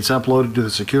voice. It's uploaded to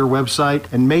the secure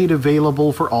website and made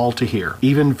available for all to hear,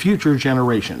 even future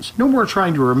generations. No more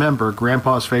trying to remember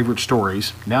Grandpa's favorite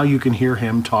stories. Now you can hear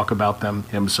him talk about them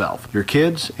himself. Your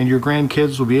kids and your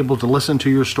grandkids will be able to listen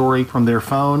to your story from their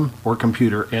phone or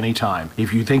computer anytime.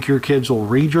 If you think your kids will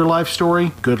read your life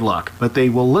story, good luck, but they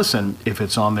will listen if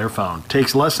it's on their phone.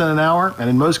 Takes less than an hour, and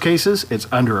in most cases, it's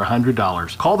under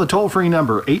 $100. Call the toll-free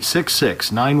number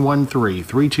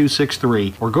 866-913-3263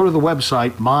 or go to the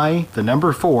website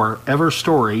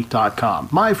my4everstory.com.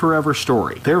 My Forever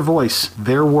Story. Their voice,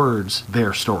 their words,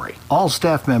 their story. All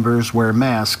staff members wear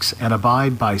masks and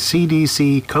abide by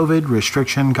CDC COVID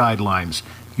restriction guidelines.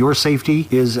 Your safety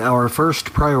is our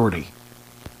first priority.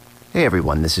 Hey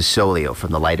everyone, this is Solio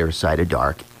from the Lighter Side of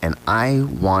Dark, and I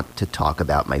want to talk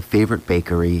about my favorite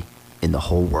bakery in the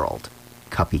whole world,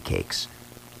 Cuppy Cakes.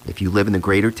 If you live in the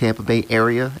greater Tampa Bay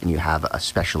area and you have a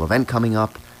special event coming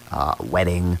up, a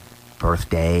wedding,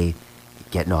 birthday,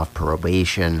 getting off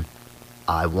probation,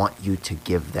 I want you to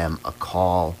give them a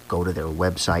call, go to their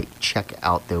website, check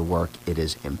out their work. It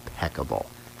is impeccable.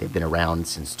 They've been around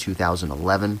since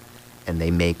 2011, and they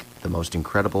make the most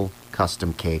incredible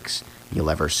custom cakes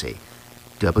you'll ever see.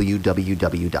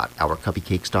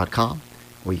 www.ourcuppycakes.com,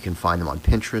 where you can find them on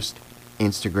Pinterest,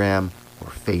 Instagram, or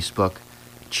Facebook.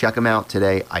 Check them out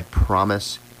today. I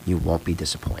promise you won't be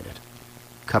disappointed.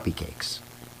 Cuppy Cakes,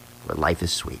 where life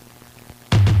is sweet.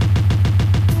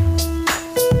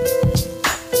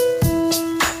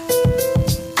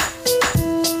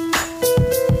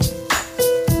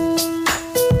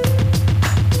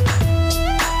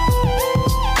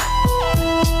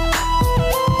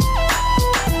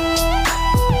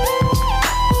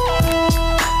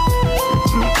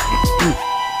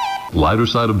 Lighter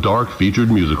Side of Dark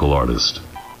featured musical artist.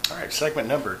 All right, segment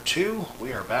number 2.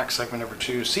 We are back. Segment number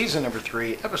 2, season number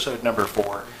 3, episode number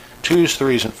 4. 2s,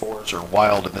 3s, and 4s are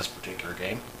wild in this particular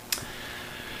game.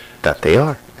 That they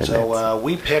are. So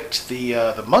we picked the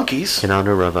Monkees. In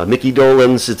honor of Mickey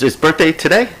Dolenz. It's his birthday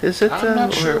today, is it? I'm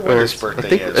not sure what his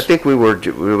birthday is. I think there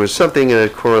was something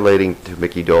correlating to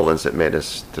Mickey Dolenz that made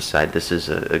us decide this is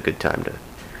a good time to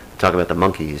talk about the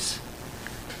Monkees.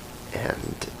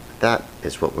 And that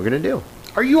is what we're going to do.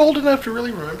 Are you old enough to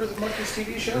really remember the Monkees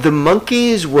TV show? The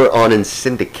Monkees were on in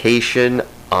syndication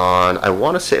on, I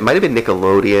want to say, it might have been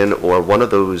Nickelodeon or one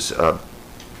of those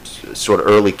sort of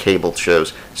early cable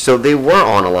shows. So they were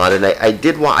on a lot, and I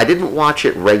didn't watch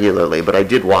it regularly, but I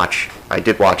did watch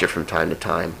it from time to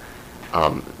time.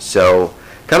 So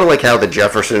kind of like how the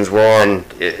Jeffersons were on,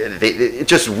 it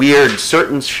just weird,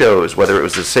 certain shows, whether it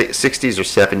was the 60s or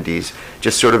 70s,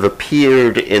 just sort of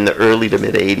appeared in the early to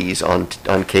mid 80s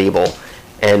on cable.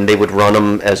 and they would run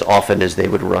them as often as they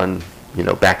would run,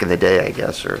 back in the day, I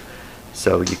guess. Or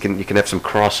so you can have some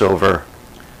crossover.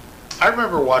 I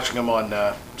remember watching them on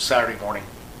Saturday morning.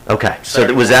 Okay,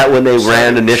 Saturday so was that when they morning-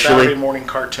 ran initially? Saturday morning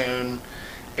cartoon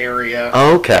area.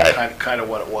 Okay. Kind of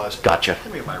what it was. Gotcha.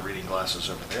 Let me get my reading glasses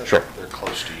over there. Sure. They're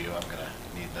close to you. I'm going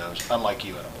to need those. Unlike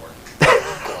you, I don't wear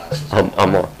glasses.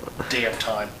 I'm on. Damn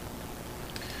time.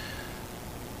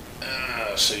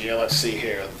 So yeah, let's see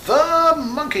here. The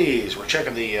Monkees. We're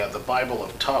checking the Bible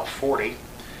of Top 40.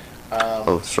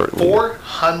 Certainly.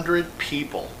 400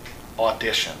 people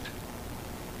auditioned.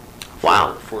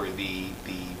 Wow. For the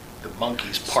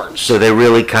Monkees parts. So they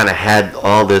really kind of had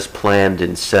all this planned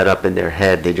and set up in their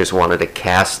head. They just wanted to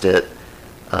cast it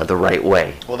the right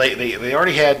way. Well, they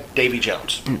already had Davy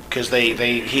Jones because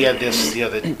he had this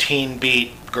the teen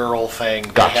beat girl thing.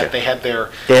 Gotcha. They had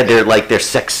their their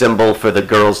sex symbol for the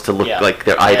girls to look like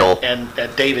their idol. And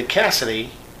David Cassidy,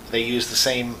 they used the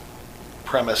same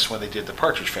premise when they did the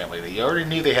Partridge Family. They already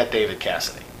knew they had David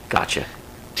Cassidy. Gotcha.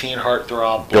 Teen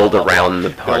heartthrob. Build around the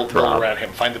heartthrob. Build around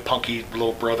him. Find the punky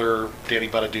little brother, Danny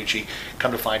Bonaducci.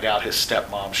 Come to find out his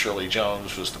stepmom, Shirley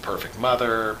Jones, was the perfect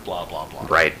mother. Blah, blah, blah.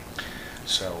 Right.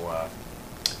 So,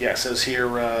 it says here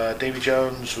Davy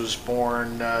Jones was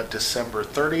born December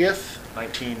 30th,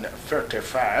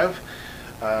 1935.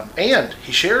 And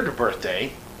he shared a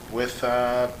birthday with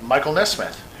Michael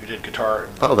Nesmith, who did guitar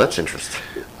and vocals. Oh, that's interesting.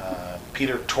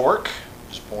 Peter Tork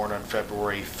was born on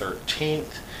February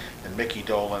 13th. And Mickey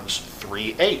Dolenz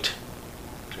 3/8.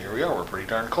 So here we are. We're pretty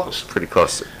darn close. Pretty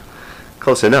close.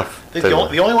 Close enough. I think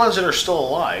the only ones that are still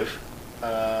alive,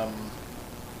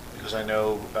 because I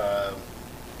know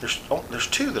there's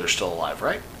two that are still alive,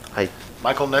 right?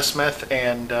 Michael Nesmith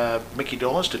and Mickey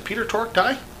Dolenz. Did Peter Tork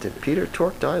die? Did Peter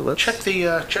Tork die? Let's check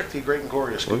the Great and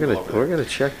Glorious. We're gonna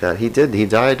check that. He did. He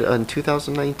died in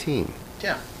 2019.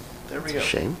 Yeah, there we go. A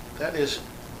shame. That is.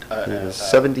 He was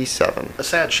 77. A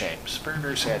sad shame. It's a very,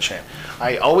 very sad shame.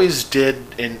 I always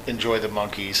did enjoy the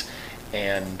Monkees,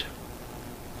 and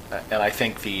I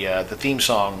think the theme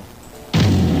song.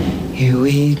 Here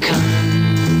we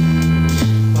come,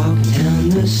 walking down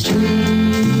the street.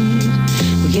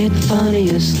 We get the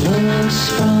funniest looks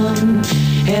from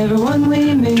everyone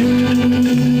we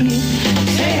meet.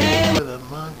 Hey, hey. The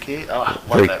Monkey. Oh,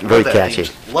 Very catchy.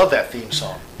 Love that theme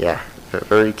song. Yeah.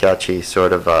 Very catchy,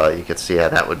 sort of. You could see how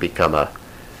that would become a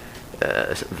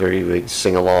very big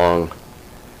sing-along.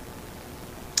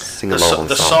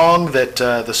 The song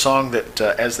that,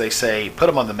 as they say, put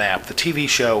them on the map. The TV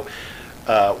show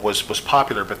was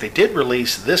popular, but they did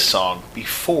release this song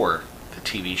before the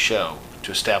TV show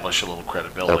to establish a little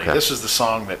credibility. Okay. This is the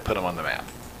song that put them on the map.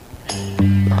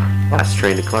 Last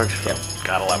Train to Clarksville. Yep,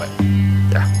 gotta love it.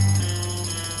 Yeah.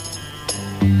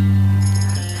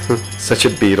 Such a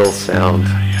Beatles sound.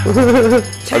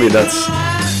 I mean, that's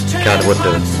kind of what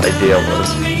the idea was.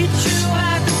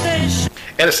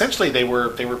 And essentially, they were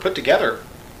put together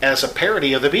as a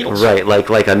parody of the Beatles. Right,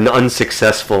 like an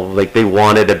unsuccessful, like they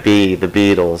wanted to be the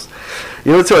Beatles.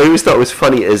 You know what I always thought was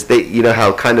funny is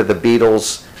how kind of the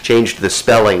Beatles changed the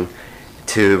spelling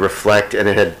to reflect, and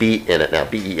it had beat in it now,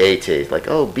 B-E-A-T, like,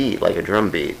 oh, beat, like a drum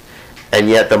beat. And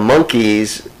yet the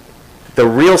Monkees, the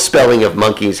real spelling of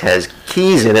Monkees has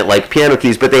keys in it, like piano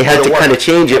keys, but they had to kind of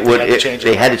change it.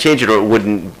 They had to change it, or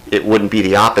it wouldn't be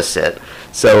the opposite.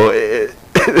 So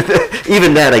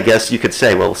even that, I guess you could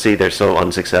say, well, see, they're so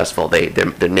unsuccessful.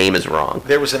 Their name is wrong.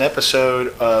 There was an episode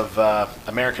of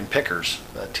American Pickers,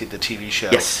 the TV show,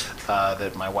 yes,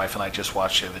 that my wife and I just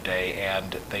watched the other day,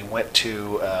 and they went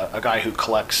to a guy who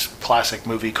collects classic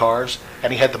movie cars,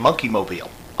 and he had the Monkey Mobile.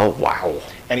 Oh, wow.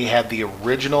 And he had the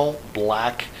original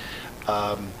black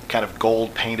kind of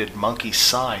gold painted monkey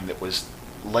sign that was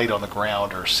laid on the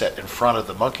ground or set in front of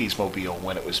the Monkees Mobile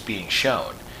when it was being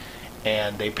shown.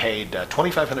 And they paid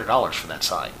 $2,500 for that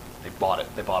sign. They bought it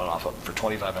off of for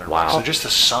 $2,500. Wow. So just a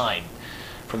sign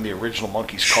from the original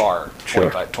Monkees car, sure.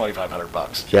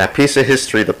 $2,500. Yeah, piece of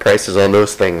history. The prices on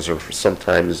those things are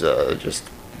sometimes just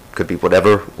could be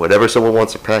whatever someone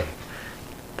wants to pay.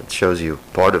 That shows you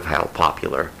part of how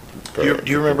popular. Do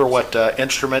you remember what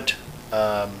instrument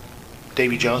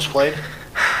Davy Jones played?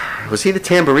 Was he the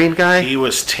tambourine guy? He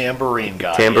was tambourine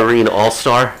guy. Tambourine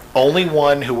all-star? Only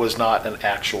one who was not an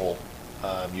actual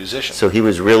musician. So he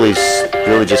was really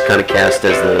just kind of cast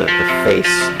as the face.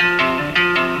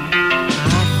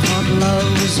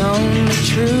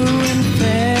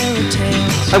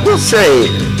 I will say,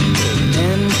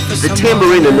 the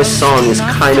tambourine in this song is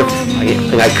kind of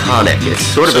iconic. It's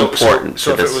sort of important.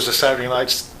 So if it was a Saturday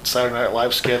Night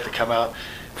Live skit to come out,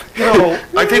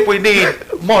 I think we need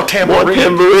more tambourine. More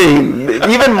tambourine.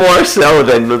 Even more so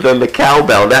than the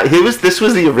cowbell. This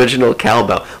was the original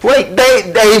cowbell. Wait,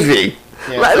 Davey,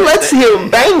 Yeah, let's hear him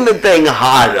bang the thing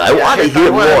harder. I want to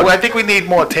hear more. I think we need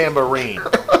more tambourine.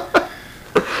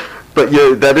 But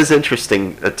yeah, that is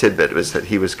interesting. A tidbit was that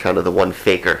he was kind of the one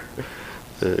faker,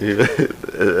 and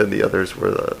the others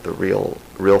were the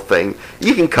real thing.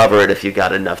 You can cover it if you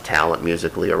got enough talent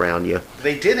musically around you.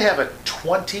 They did have a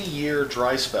 20-year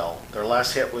dry spell. Their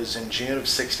last hit was in June of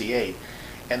 '68,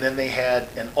 and then they had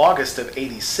in August of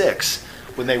 '86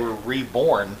 when they were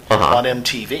reborn on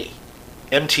MTV.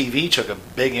 MTV took a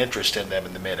big interest in them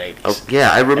in the mid-'80s. Oh,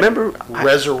 yeah, I remember.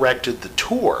 Resurrected the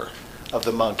tour of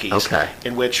the Monkees, Okay.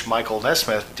 in which Michael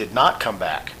Nesmith did not come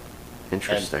back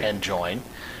Interesting. and join.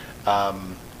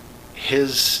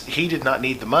 He did not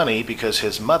need the money because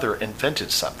his mother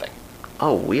invented something.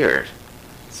 Oh, weird.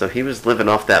 So he was living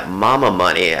off that mama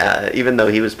money, even though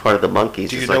he was part of the Monkees.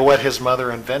 Do you It's know like, what his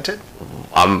mother invented?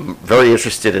 I'm very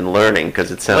interested in learning because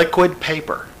it sounds. Liquid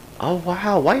paper. Oh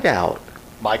wow, whiteout.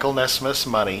 Michael Nesmith's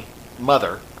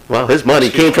mother. Well, his money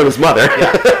came from his mother.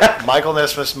 Yeah. Michael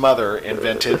Nesmith's mother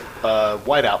invented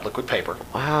whiteout liquid paper,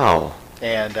 Wow,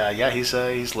 and he's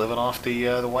living off the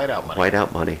whiteout money.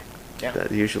 whiteout money. Yeah.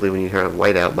 Usually when you hear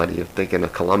whiteout money, you're thinking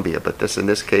of Colombia, but in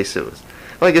this case, it was.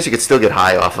 Well, I guess you could still get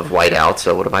high off of whiteout.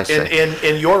 So what am I saying?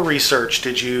 In your research,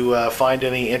 did you find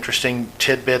any interesting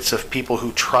tidbits of people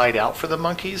who tried out for the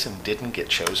Monkees and didn't get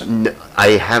chosen? No, I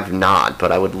have not,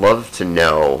 but I would love to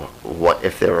know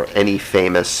if there were any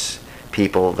famous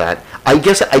people that. I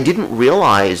guess I didn't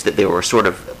realize that they were sort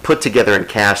of put together and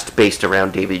cast based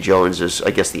around Davy Jones as, I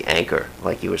guess, the anchor,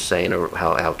 like you were saying, or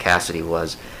how Cassidy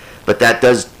was. But that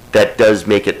does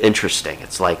make it interesting.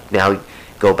 It's like now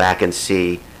go back and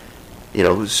see.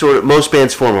 Sort of most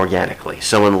bands form organically.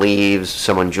 Someone leaves,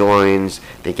 someone joins,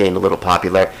 they gain a little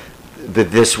popularity.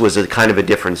 This was a kind of a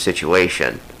different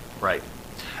situation. Right.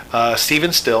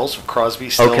 Stephen Stills of Crosby,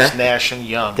 Stills, Okay. Nash and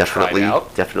Young Definitely, tried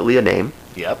out. definitely a name.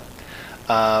 Yep.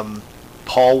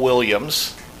 Paul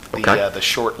Williams, Okay. the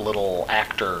short little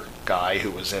actor guy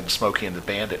who was in Smokey and the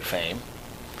Bandit fame.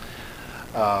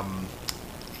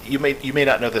 You may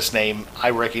not know this name.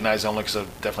 I recognize only because I'm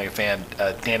definitely a fan.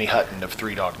 Danny Hutton of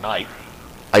Three Dog Night.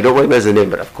 I don't recognize the name,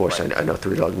 but of course Right. I know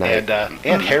Three Dog Night.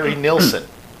 And Harry Nilsson,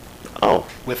 Oh,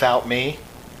 Without Me,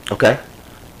 okay.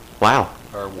 Wow.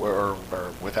 or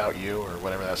Without You, or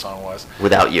whatever that song was.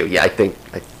 Without You, yeah, I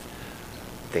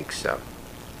think so.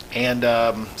 And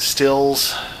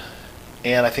Stills,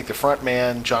 and I think the front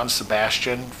man, John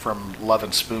Sebastian from Love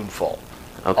and Spoonful,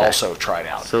 Okay. also tried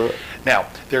out. So Now,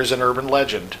 there's an urban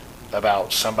legend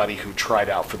about somebody who tried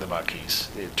out for the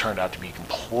Monkees. It turned out to be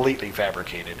completely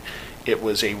fabricated. It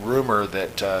was a rumor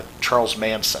that Charles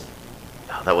Manson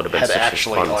that would have been had such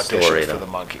actually a fun auditioned story. for though. the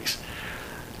Monkees.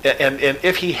 And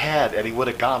if he had, and he would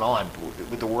have gone on,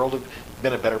 would the world have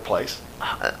been a better place?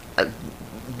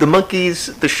 The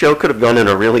Monkees, the show could have gone in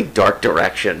a really dark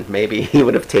direction. Maybe he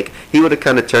would have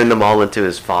kind of turned them all into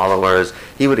his followers.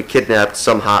 He would have kidnapped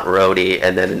some hot roadie,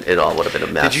 and then it all would have been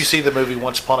a mess. Did you see the movie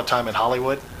Once Upon a Time in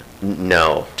Hollywood?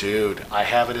 No. Dude, I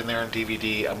have it in there on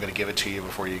DVD. I'm going to give it to you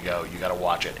before you go. You got to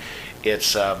watch it.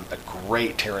 It's a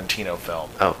great Tarantino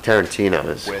film Oh, Tarantino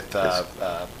is with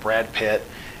Brad Pitt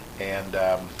and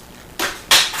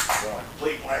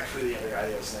complete blank for the other guy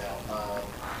is now.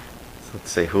 Let's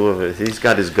see he's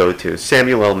got his go-to.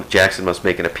 Samuel L. Jackson must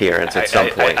make an appearance at some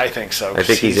point. I think so. I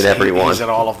think he's in every one. He's in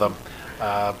all of them.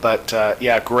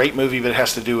 Great movie, but it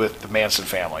has to do with the Manson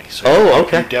family. So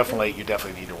okay. You definitely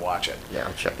need to watch it. Yeah,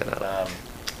 I'll check it out.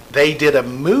 They did a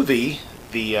movie.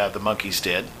 The Monkees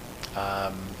did.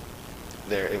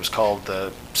 It was called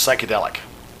Psychedelic,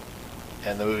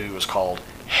 and the movie was called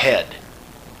Head.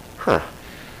 Huh.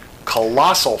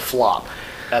 Colossal flop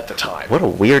at the time. What a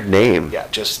weird name. Yeah,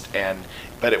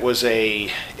 but it was during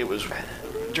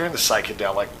the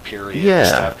psychedelic period Yeah. and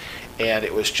stuff, and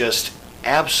it was just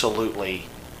absolutely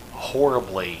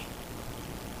horribly.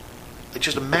 It's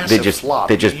just a massive flop.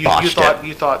 they just botched it.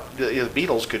 You thought the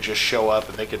Beatles could just show up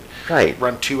and they could Right.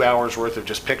 run 2 hours worth of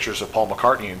just pictures of Paul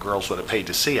McCartney, and girls would have paid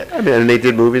to see it. I mean, and they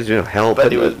did movies, Help.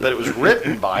 But it was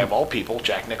written by, of all people,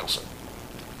 Jack Nicholson.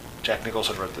 Jack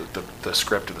Nicholson wrote the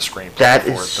script of the screenplay. That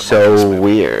for is the so Monkees movie.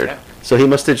 weird. Yeah. So he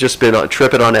must have just been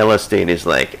tripping on LSD, and he's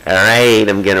like, "All right,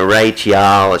 I'm gonna write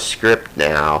y'all a script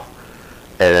now,"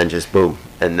 and then just boom,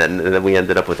 and then we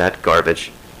ended up with that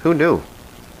garbage. Who knew?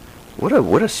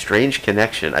 What a strange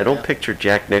connection. I don't picture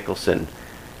Jack Nicholson,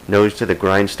 nose to the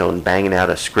grindstone, banging out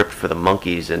a script for the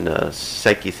Monkees in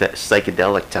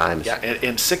psychedelic times. Yeah,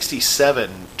 in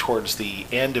 '67, towards the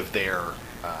end of their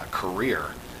career,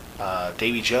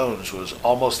 Davy Jones was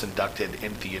almost inducted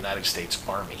into the United States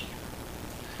Army.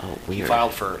 Oh, He weird.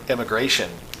 filed for immigration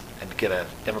and get an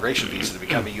immigration visa to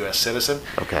become a U.S. citizen.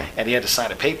 Okay. And he had to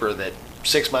sign a paper that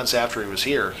 6 months after he was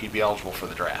here, he'd be eligible for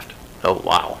the draft. Oh,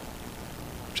 wow.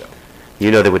 So, You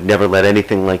know, they would never let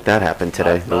anything like that happen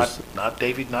today. not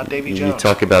Davy You Jones.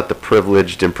 talk about the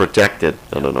privileged and protected.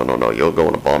 No. You'll go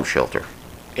in a bomb shelter.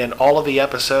 In all of the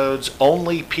episodes,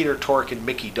 only Peter Tork and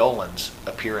Mickey Dolenz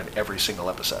appear in every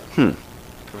single episode. There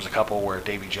was a couple where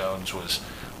Davy Jones was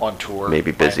on tour,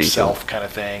 Maybe by busy, himself, kind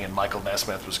of thing, and Michael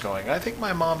Nesmith was going, I think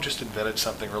my mom just invented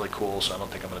something really cool, so I don't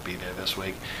think I'm going to be there this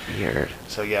week. Weird.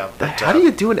 So yeah, but, How do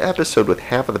you do an episode with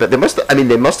half of the band?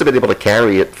 They must have been able to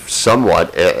carry it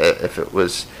somewhat if it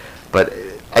was, but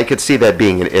I could see that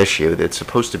being an issue. It's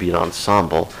supposed to be an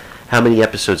ensemble. How many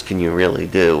episodes can you really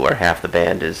do where half the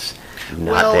band is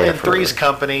not well, there? in Three's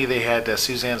Company, they had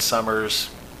Suzanne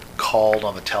Summers called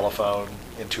on the telephone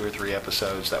in 2 or 3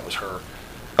 episodes. That was her.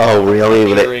 Oh,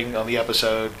 really? Appearing on the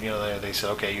episode, they said,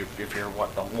 okay, if you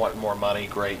want more money,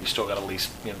 great. You still got to at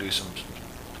least do some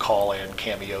call-in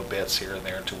cameo bits here and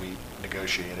there until we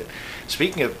negotiate it.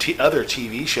 Speaking of other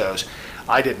TV shows,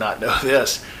 I did not know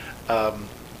this.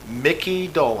 Mickey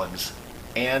Dolenz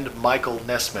and Michael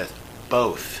Nesmith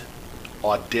both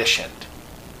auditioned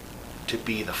to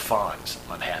be the Fonz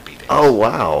on Happy Days. Oh,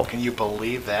 wow. Can you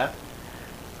believe that?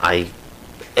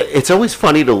 It's always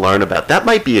funny to learn about. That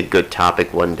might be a good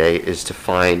topic one day, is to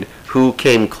find who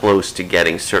came close to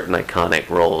getting certain iconic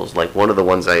roles. Like one of the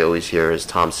ones I always hear is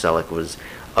Tom Selleck was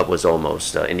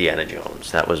almost Indiana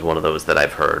Jones. That was one of those that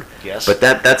I've heard. Yes. But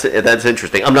that's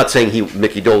interesting. I'm not saying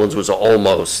Mickey Dolenz was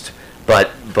almost,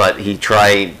 but he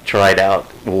tried out.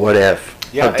 What if?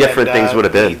 Yeah, how different things would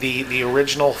have been. The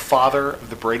original father of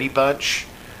the Brady Bunch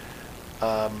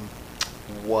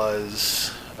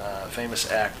was a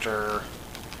famous actor.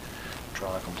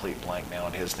 Drawing a complete blank now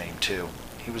on his name too.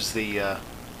 He was the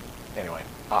anyway.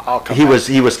 I'll come. He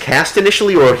was cast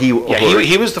initially, or he? Yeah,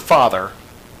 he was the father,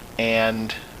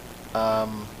 and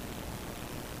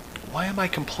why am I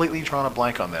completely drawing a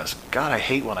blank on this? God, I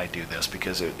hate when I do this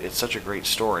because it's such a great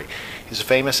story. He's a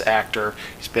famous actor.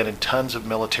 He's been in tons of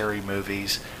military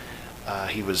movies.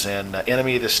 He was in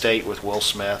Enemy of the State with Will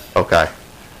Smith. Okay.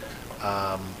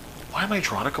 Why am I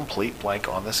drawing a complete blank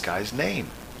on this guy's name?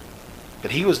 But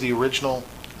he was the original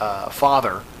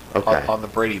father on the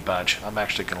Brady Bunch. I'm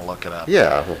actually going to look it up.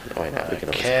 Yeah, why not? We can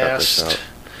always cut this out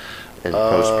in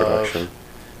post-production.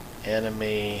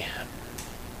 Enemy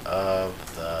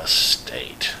of the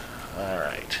State. All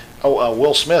right. Oh,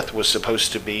 Will Smith was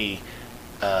supposed to be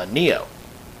Neo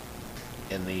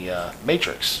in the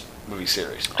Matrix movie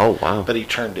series. Oh, wow. But he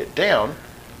turned it down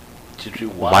to do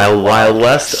Wild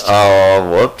West. Oh,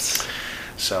 whoops.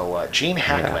 So Gene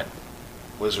Hackman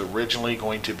was originally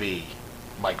going to be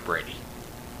Mike Brady.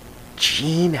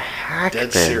 Gene Hackman.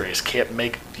 Dead serious.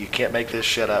 You can't make this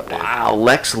shit up, dude. Wow,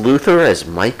 Lex Luthor as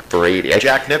Mike Brady.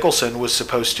 Jack Nicholson was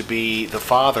supposed to be the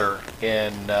father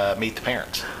in Meet the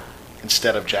Parents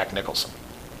instead of Jack Nicholson.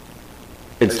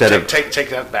 Take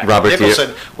that back.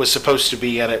 Nicholson was supposed to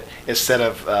be in it instead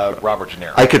of Robert De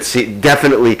Niro. I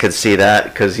definitely could see that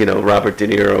because Robert De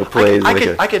Niro plays.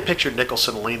 I could picture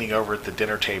Nicholson leaning over at the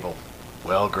dinner table.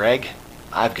 Well, Greg,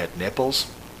 I've got nipples.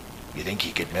 You think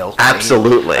he could milk me?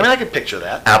 Absolutely. I mean, I could picture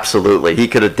that. Absolutely. He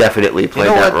could have definitely played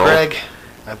that role. Greg?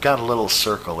 I've got a little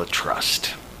circle of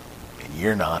trust, and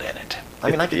you're not in it.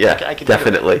 I mean, I could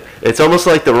definitely. It's almost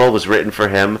like the role was written for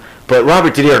him, but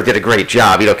Robert De Niro did a great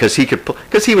job, because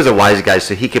he was a wise guy,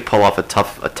 so he could pull off a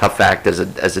tough act as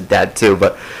a dad too.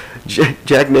 But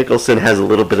Jack Nicholson has a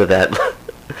little bit of that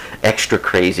extra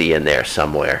crazy in there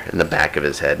somewhere in the back of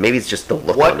his head. Maybe it's just the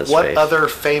look on his face. What other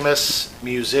famous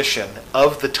musician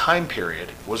of the time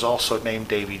period was also named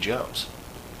Davy Jones?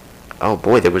 Oh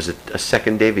boy, there was a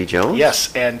second Davy Jones?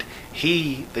 Yes, and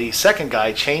the second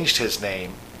guy, changed his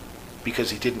name because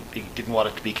he didn't want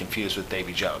it to be confused with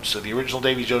Davy Jones. So the original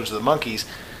Davy Jones of the Monkees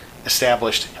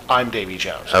established, I'm Davy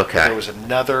Jones. Okay. And there was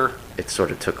another. It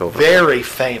sort of took over. Very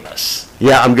famous.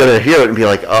 Yeah, I'm gonna hear it and be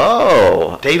like,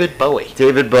 oh. David Bowie.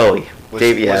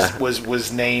 Was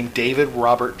was named David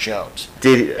Robert Jones.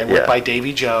 Went by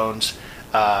Davy Jones,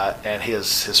 and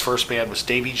his first band was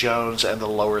Davy Jones and the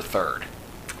Lower Third.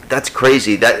 That's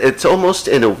crazy. That it's almost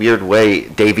in a weird way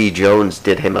Davy Jones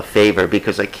did him a favor,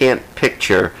 because I can't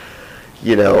picture,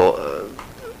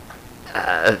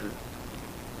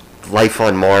 life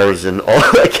on Mars and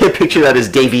all. I can't picture that as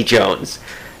Davy Jones.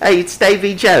 Hey, it's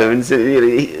Davy Jones.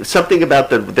 Something about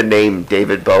the name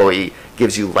David Bowie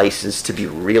gives you license to be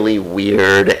really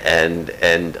weird and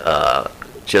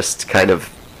just kind of.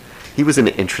 He was an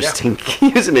interesting. Yeah. He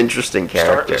was an interesting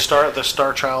character. The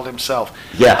Star Child himself.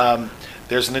 Yeah.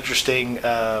 There's an interesting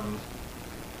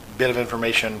bit of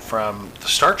information from the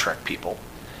Star Trek people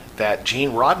that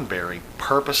Gene Roddenberry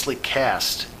purposely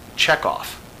cast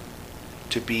Chekhov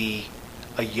to be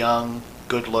a young,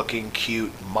 good-looking,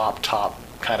 cute, mop-top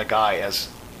kind of guy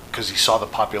because he saw the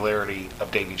popularity of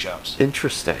Davy Jones.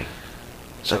 Interesting.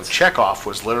 So Chekhov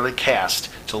was literally cast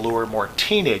to lure more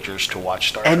teenagers to watch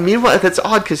Star Trek. And meanwhile, that's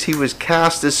odd because he was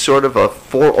cast as sort of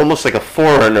almost like a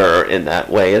foreigner in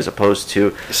that way, as opposed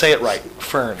to... Say it right,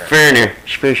 foreigner.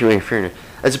 Foreigner.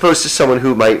 As opposed to someone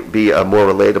who might be more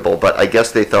relatable. But I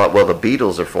guess they thought, well, the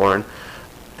Beatles are foreign.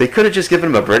 They could have just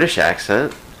given him a British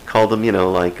accent, called him,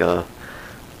 like, I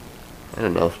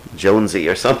don't know, Jonesy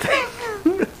or something.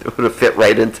 It would have fit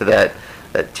right into that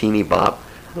teeny bop.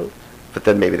 But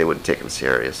then maybe they wouldn't take him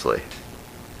seriously.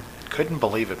 Couldn't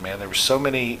believe it, man. There were so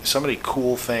many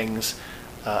cool things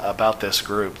about this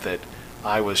group that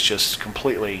I was just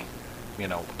completely,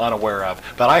 unaware of.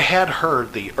 But I had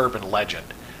heard the urban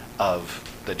legend of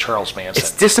the Charles Manson.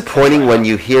 It's disappointing when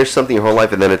you hear something your whole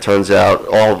life and then it turns out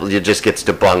it just gets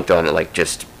debunked on it, like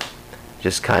just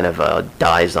kind of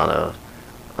dies on a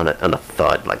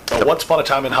thud. Like Once Upon a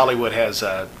Time in Hollywood has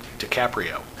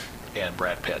DiCaprio and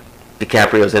Brad Pitt.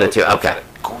 DiCaprio's in it too. Okay.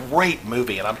 Great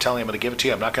movie, and I'm telling you, I'm going to give it to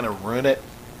you. I'm not going to ruin it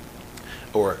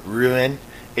or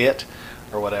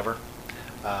whatever.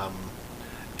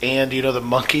 And the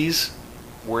Monkees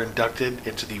were inducted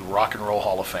into the Rock and Roll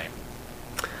Hall of Fame.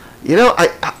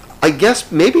 I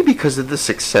guess maybe because of the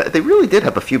success, they really did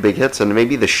have a few big hits, and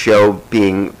maybe the show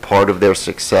being part of their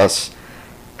success,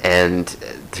 and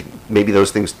maybe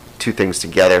those two things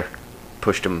together,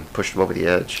 pushed them over the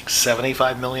edge.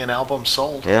 75 million albums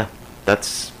sold. Yeah,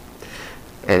 that's,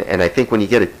 and I think when you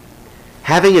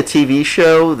having a TV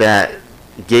show that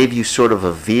gave you sort of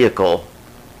a vehicle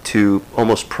to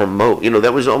almost promote,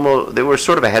 that was almost, they were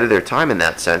sort of ahead of their time in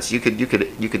that sense. You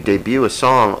could debut a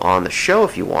song on the show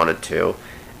if you wanted to,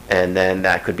 and then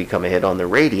that could become a hit on the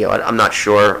radio. I'm not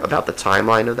sure about the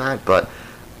timeline of that, but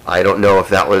I don't know if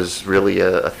that was really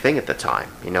a thing at the time.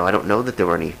 I don't know that there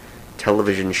were any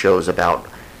television shows about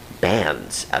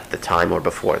bands at the time or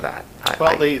before that.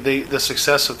 The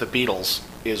success of the Beatles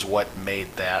is what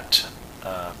made that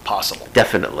possible.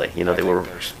 Definitely, they were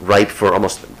ripe for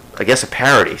almost, I guess, a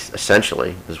parody.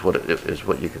 Essentially, is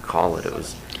what you could call it. It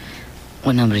was.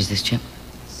 What number is this, Chip?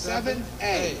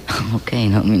 7A. Okay,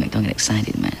 no, don't get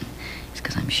excited, man. It's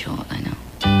because I'm short, I know.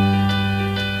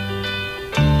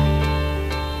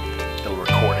 Little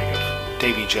recording of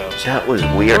Davy Jones. That was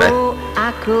weird. Oh,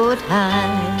 I could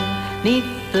hide neath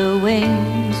the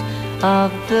wings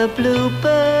of the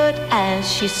bluebird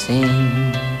as she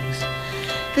sings.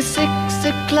 The 6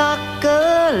 o'clock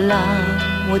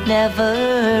alarm would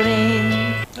never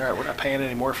ring. All right, we're not paying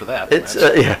any more for that.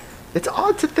 It's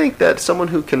odd to think that someone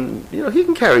who can, he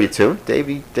can carry a tune,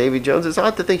 Davy Jones. It's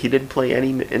odd to think he didn't play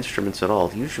any instruments at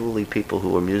all. Usually, people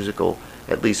who are musical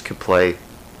at least could play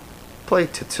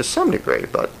to some degree.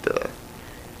 But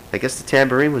I guess the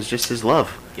tambourine was just his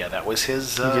love. Yeah, that was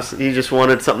his. He just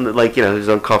wanted something that, he was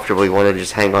uncomfortable. He wanted to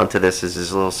just hang on to this as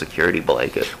his little security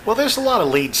blanket. Well, there's a lot of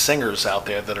lead singers out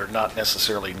there that are not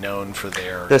necessarily known for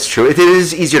their. That's true. It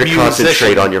is easier to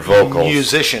concentrate on your vocals.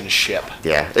 Musicianship.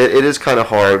 Yeah, it is kind of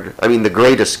hard. I mean, the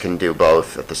greatest can do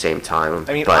both at the same time.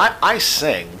 I mean, I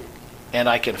sing, and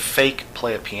I can fake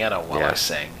play a piano while I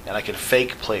sing, and I can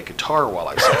fake play a guitar while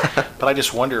I sing. But I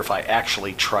just wonder if I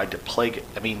actually tried to play.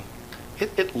 I mean,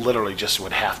 it literally just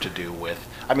would have to do with.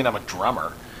 I mean, I'm a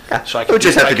drummer, so I can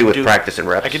with practice and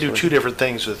reps. I can do two different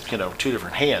things with two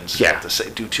different hands. Yeah.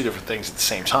 Do two different things at the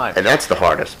same time. And that's the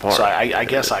hardest part. So I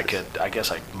guess I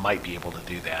might be able to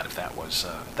do that if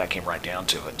that came right down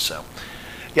to it. So,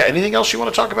 yeah. Anything else you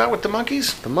want to talk about with the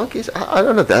Monkees? The Monkees, I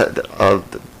don't know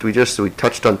that. We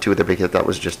touched on two of their big hits. That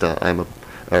was just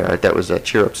that was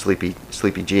Cheer Up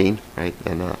Sleepy Jean, right?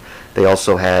 And they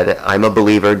also had I'm a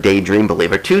Believer, Daydream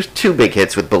Believer. Two big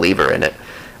hits with Believer in it.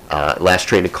 Last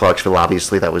Train to Clarksville,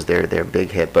 obviously, that was their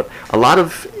big hit. But a lot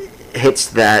of hits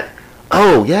that,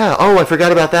 I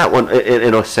forgot about that one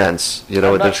in a sense.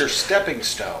 I'm Not Your Stepping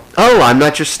Stone. Oh, I'm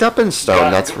Not Your Stepping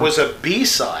Stone. It was a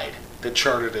B-side that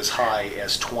charted as high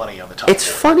as 20 on the top. It's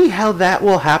funny how that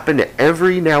will happen.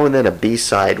 Every now and then a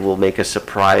B-side will make a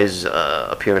surprise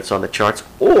appearance on the charts,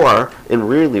 or, in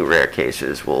really rare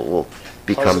cases, will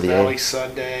become Pleasant Valley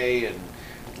Sunday and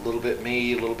A Little Bit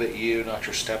Me, A Little Bit You, Not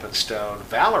Your Stepping Stone.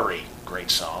 Valerie, great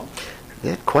song.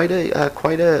 Yeah, quite a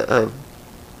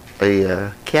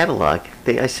catalog.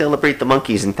 I celebrate the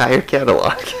Monkees' entire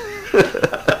catalog.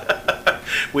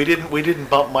 We didn't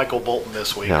bump Michael Bolton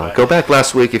this week. No, go back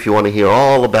last week if you want to hear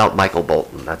all about Michael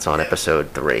Bolton. That's on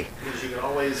episode 3. You can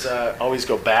always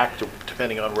go back,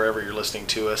 depending on wherever you're listening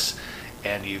to us,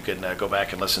 and you can go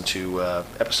back and listen to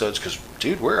episodes, because,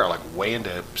 dude, we're like way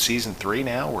into season 3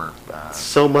 now. We're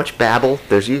so much babble.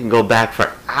 You can go back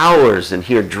for hours and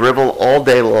hear drivel all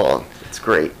day long. It's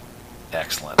great.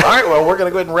 Excellent. All right, well, we're going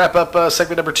to go ahead and wrap up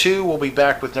segment number 2. We'll be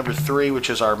back with number 3, which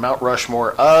is our Mount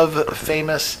Rushmore of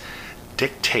famous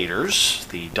dictators,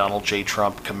 the Donald J.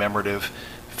 Trump commemorative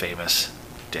famous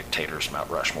dictators, Mount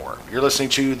Rushmore. You're listening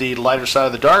to The Lighter Side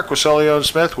of the Dark with Solio and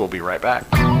Smith. We'll be right back.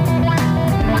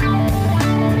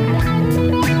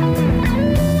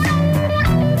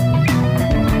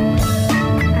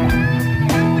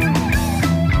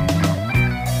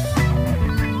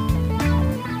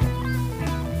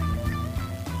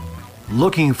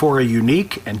 Looking for a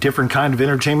unique and different kind of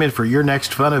entertainment for your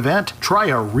next fun event? Try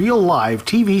a real live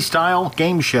TV-style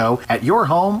game show at your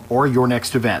home or your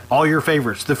next event. All your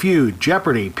favorites, The Feud,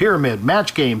 Jeopardy, Pyramid,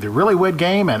 Match Game, The Really Wood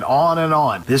Game, and on and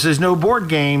on. This is no board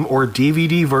game or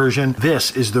DVD version.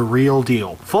 This is the real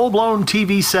deal. Full-blown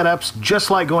TV setups,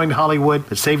 just like going to Hollywood,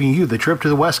 but saving you the trip to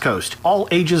the West Coast. All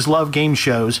ages love game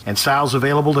shows, and styles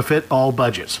available to fit all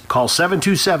budgets. Call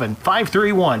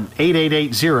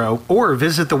 727-531-8880 or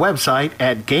visit the website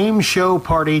at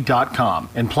gameshowparty.com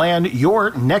and plan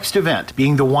your next event,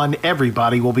 being the one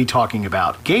everybody will be talking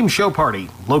about. Game Show Party,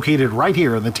 located right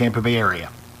here in the Tampa Bay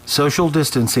area. Social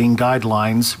distancing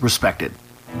guidelines respected.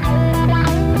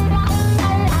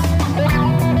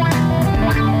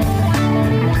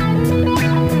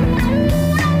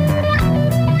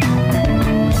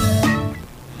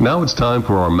 Now it's time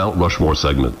for our Mount Rushmore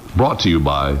segment, brought to you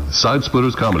by Side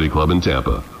Splitters Comedy Club in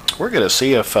Tampa. We're going to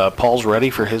see if Paul's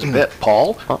ready for his bit.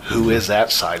 Paul, who is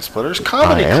at Side Splitters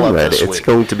Comedy Club ready. this week? It's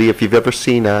going to be, if you've ever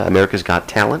seen America's Got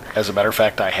Talent. As a matter of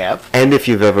fact, I have. And if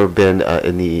you've ever been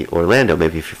in the Orlando,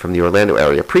 maybe if you're from the Orlando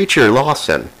area, Preacher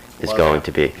Lawson is Love going him.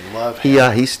 to be. Love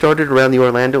him. He started around the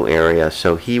Orlando area,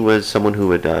 so he was someone who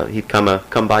would he'd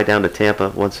come by down to Tampa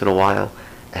once in a while,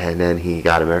 and then he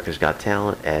got America's Got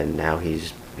Talent, and now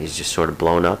he's just sort of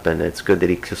blown up, and it's good that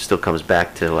he still comes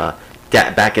back to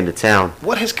back into town.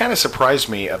 What has kind of surprised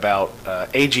me about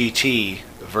AGT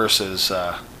versus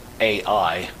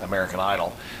AI, American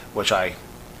Idol, which I've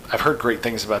heard great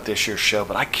things about this year's show,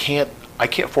 but I can't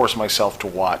force myself to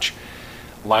watch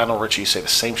Lionel Richie say the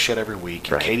same shit every week,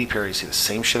 and Right. Katy Perry say the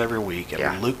same shit every week, and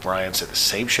Yeah. Luke Bryan say the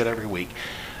same shit every week.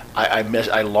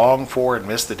 I long for and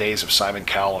miss the days of Simon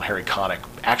Cowell and Harry Connick,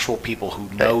 actual people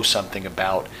who know something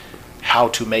about how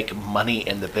to make money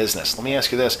in the business. Let me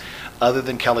ask you this. Other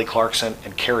than Kelly Clarkson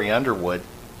and Carrie Underwood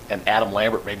and Adam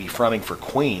Lambert maybe fronting for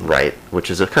Queen. Right,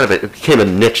 which is it became a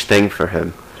niche thing for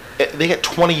him. They get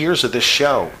 20 years of this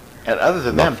show. And other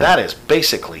than them, that is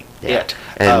basically it.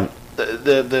 And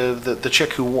the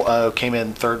chick who came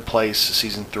in third place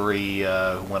season 3,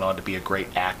 who went on to be a great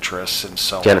actress and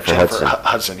so on. Jennifer Hudson.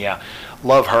 Hudson, yeah.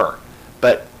 Love her.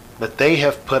 But they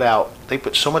have put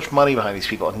so much money behind these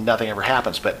people and nothing ever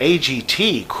happens. But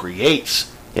AGT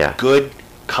creates good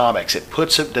comics. It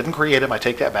doesn't create them, I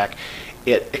take that back.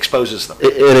 It exposes them.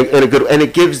 And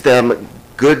it gives them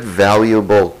good,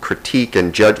 valuable critique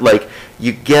and judge. Like,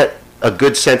 you get a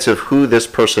good sense of who this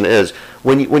person is.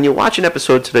 When you watch an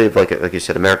episode today of, like you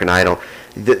said, American Idol,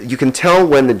 you can tell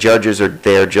when the judges are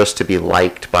there just to be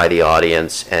liked by the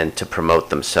audience and to promote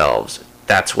themselves.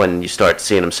 That's when you start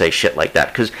seeing them say shit like that.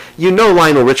 Because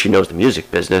Lionel Richie knows the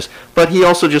music business, but he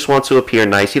also just wants to appear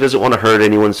nice. He doesn't want to hurt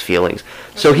anyone's feelings.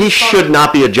 So he should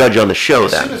not be a judge on the show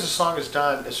then. As soon as the song is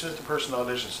done, as soon as the person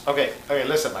auditions, okay,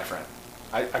 listen, my friend.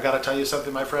 I got to tell you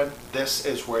something, my friend. This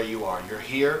is where you are. You're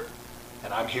here,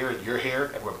 and I'm here, and you're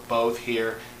here, and we're both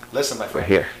here. Listen, my friend.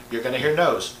 We're here. You're going to hear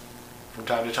no's from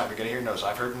time to time. You're going to hear no's.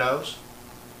 I've heard no's,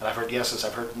 and I've heard yeses.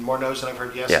 I've heard more no's than I've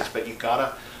heard yeses. Yeah. But you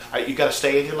gotta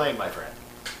stay in your lane, my friend.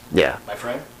 Yeah. My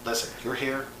friend, listen. You're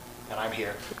here, and I'm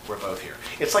here. We're both here.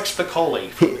 It's like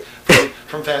Spicoli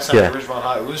from Fast and the Original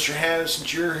High. Raise your hand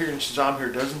since you're here and since I'm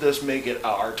here. Doesn't this make it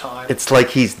our time? It's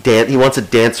like he wants to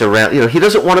dance around. He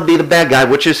doesn't want to be the bad guy,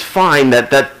 which is fine.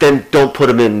 That then don't put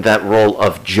him in that role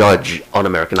of judge on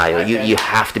American Idol. You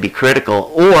have to be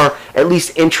critical, or at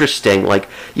least interesting. Like,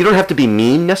 you don't have to be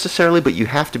mean necessarily, but you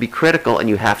have to be critical, and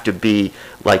you have to be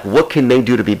like, what can they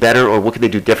do to be better, or what can they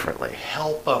do differently?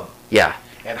 Help them. Yeah.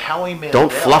 And Howie Mandel.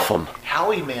 Don't fluff them.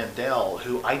 Howie Mandel,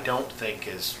 who I don't think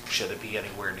should be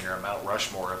anywhere near a Mount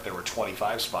Rushmore if there were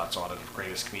 25 spots on it of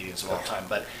greatest comedians of all time.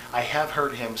 But I have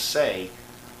heard him say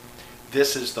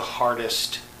this is the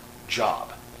hardest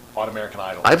job on American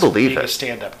Idol. I believe being it. a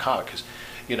stand-up comic, because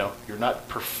you're not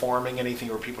performing anything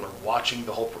where people are watching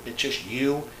the whole. It's just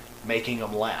you making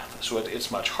them laugh. So it's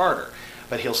much harder.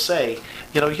 But he'll say,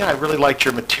 I really liked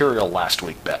your material last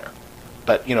week better.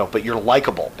 but you're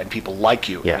likable and people like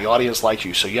you, Yeah. and the audience likes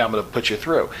you. So yeah, I'm going to put you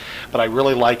through. But I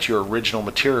really liked your original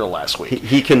material last week.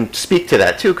 He can speak to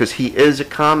that too, because he is a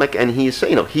comic, and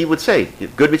he would say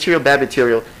good material, bad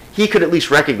material. He could at least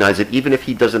recognize it, even if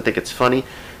he doesn't think it's funny.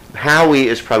 Howie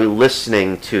is probably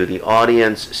listening to the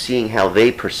audience, seeing how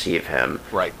they perceive him.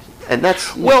 Right. And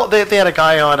that's... Well, they had a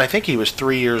guy on, I think he was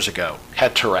 3 years ago,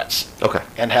 had Tourette's. Okay.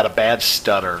 And had a bad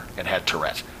stutter and had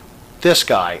Tourette's. This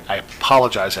guy, I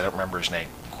apologize, I don't remember his name.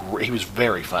 He was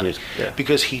very funny. Yeah.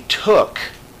 Because he took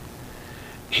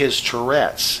his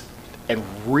Tourette's and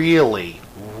really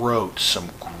wrote some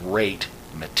great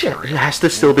material. Yeah, it has to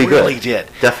still be good. Really did.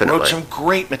 Definitely. Wrote some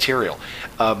great material.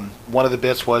 One of the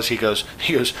bits was he goes,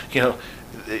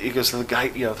 the guy,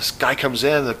 this guy comes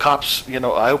in, the cops,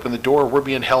 I open the door, we're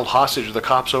being held hostage, the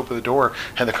cops open the door,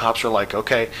 and the cops are like,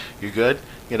 okay, you good?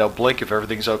 Blink if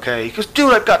everything's okay. He goes,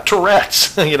 dude, I've got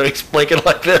Tourette's. He's blinking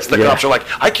like this. The cops are like,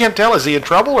 I can't tell, is he in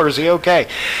trouble or is he okay?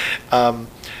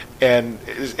 And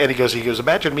he goes,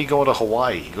 imagine me going to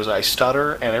Hawaii. He goes, I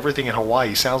stutter, and everything in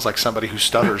Hawaii sounds like somebody who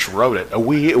stutters wrote it.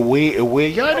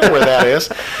 Awee, yeah, I know where that is.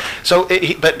 So,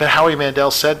 but Howie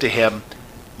Mandel said to him,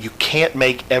 you can't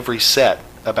make every set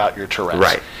about your Tourette's.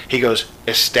 Right. He goes,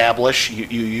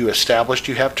 you established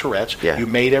you have Tourette's. Yeah. You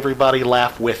made everybody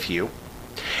laugh with you.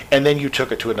 And then you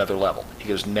took it to another level. He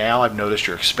goes, now I've noticed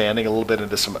you're expanding a little bit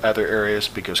into some other areas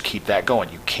because keep that going.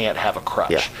 You can't have a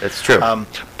crutch. Yeah, that's true.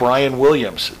 Brian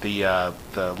Williams, the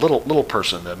little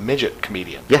person, the midget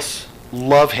comedian. Yes.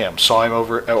 Love him. Saw him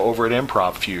over at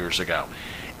Improv a few years ago.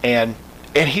 And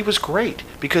he was great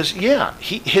because,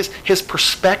 his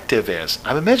perspective is,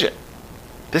 I'm a midget.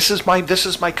 This is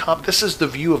the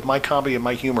view of my comedy and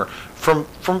my humor from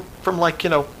like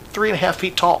 3.5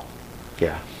 feet tall.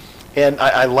 Yeah. And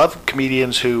I love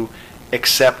comedians who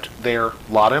accept their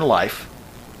lot in life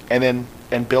and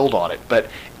build on it. But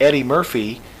Eddie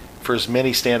Murphy, for as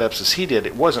many stand-ups as he did,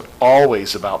 it wasn't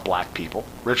always about black people.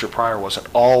 Richard Pryor wasn't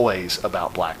always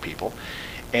about black people.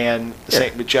 And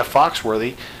same with Jeff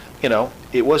Foxworthy,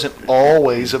 it wasn't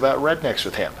always about rednecks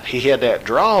with him. He had that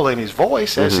drawl in his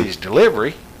voice as his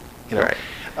delivery. Right.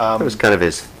 That was kind of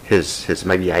his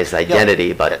maybe his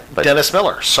identity, but Dennis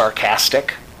Miller,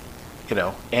 sarcastic.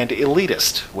 And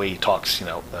elitist way he talks,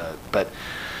 but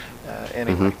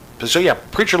anyway. So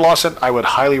Preacher Lawson, I would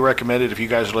highly recommend it if you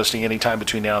guys are listening anytime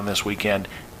between now and this weekend.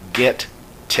 Get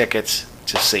tickets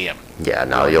to see him. Yeah,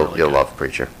 no, Really you'll good. love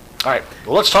Preacher. All right,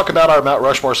 well, let's talk about our Mount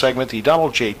Rushmore segment, the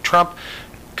Donald J. Trump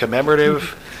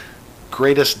commemorative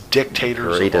greatest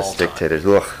dictators of all time. Dictators.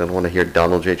 Ugh, I don't want to hear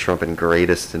Donald J. Trump and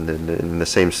greatest in the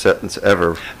same sentence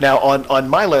ever. Now, on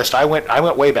my list, I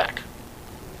went way back.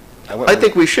 I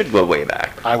think we should go way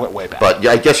back. I went way back. But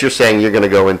I guess you're saying you're going to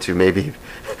go into maybe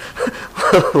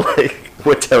like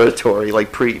what territory,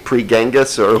 like pre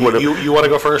Genghis or whatever. You want to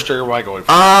go first, or am I going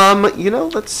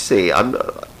first? Let's see. Who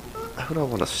do I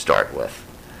want to start with?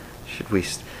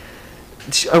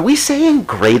 Are we saying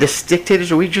greatest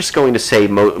dictators, or are we just going to say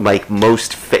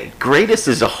most greatest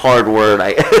is a hard word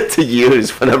to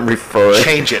use when I'm referring.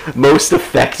 Change it. Most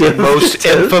effective. Most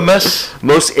infamous.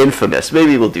 Most infamous.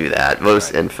 Maybe we'll do that.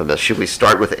 Most infamous. Should we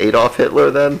start with Adolf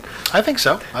Hitler then? I think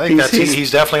so. I think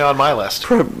he's definitely on my list.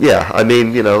 Yeah, I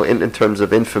mean, in terms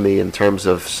of infamy, in terms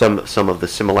of some of the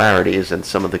similarities and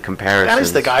some of the comparisons. That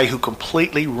is the guy who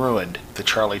completely ruined the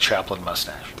Charlie Chaplin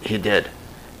mustache. He did.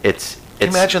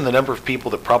 Imagine the number of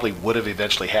people that probably would have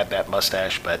eventually had that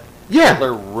mustache, but Yeah.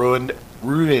 Hitler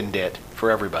ruined it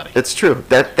for everybody. It's true.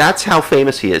 That's how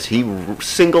famous he is. He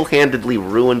single-handedly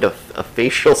ruined a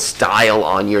facial style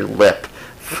on your lip.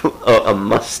 A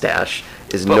mustache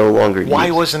is no longer used.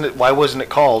 Why wasn't it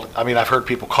called? I mean, I've heard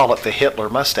people call it the Hitler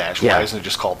mustache. Yeah. Why isn't it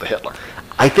just called the Hitler?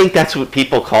 I think that's what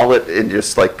people call it in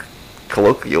just like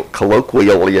colloquialism.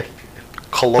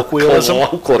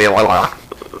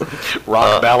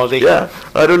 Rock ballady. Yeah,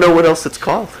 I don't know what else it's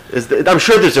called. I'm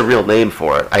sure there's a real name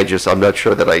for it. I'm not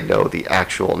sure that I know the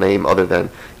actual name other than,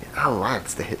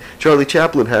 Charlie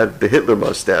Chaplin had the Hitler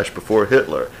mustache before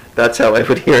Hitler. That's how I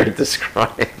would hear it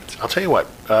described. I'll tell you what.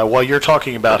 While you're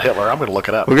talking about Hitler, I'm going to look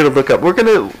it up. We're going to look up.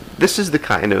 This is the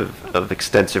kind of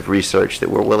extensive research that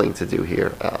we're willing to do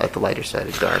here at the Lighter Side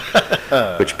of Dark.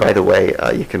 Which, by the way,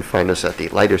 you can find us at the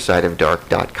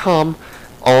lightersideofdark.com.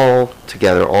 All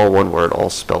together, all one word,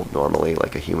 all spelled normally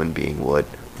like a human being would.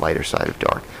 Lighter Side of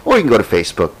Dark. Or you can go to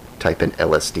Facebook, type in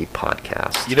LSD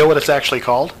Podcast. You know what it's actually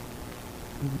called?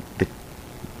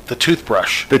 The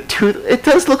toothbrush. It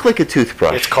does look like a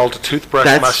toothbrush. It's called a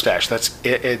toothbrush mustache. That's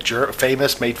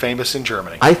made famous in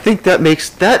Germany. I think that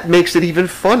makes it even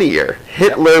funnier.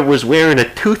 Hitler was wearing a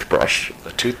toothbrush.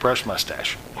 The toothbrush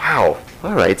mustache. Wow.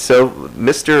 All right. So,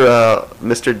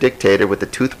 Mr. Dictator with the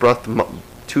toothbrush.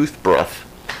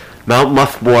 Mount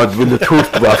Muffboard with the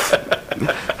toothbrush.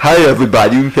 Hi,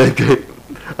 everybody.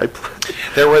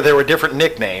 There were different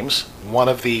nicknames. One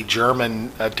of the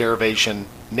German derivation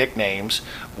nicknames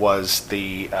was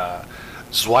the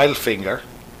Zweilfinger,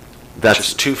 That's which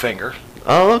is two finger.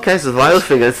 Oh, okay. So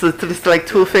Zweilfinger. It's like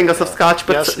two fingers of scotch,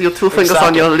 but Yes, your two fingers exactly.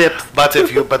 on your lips. But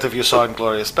if you saw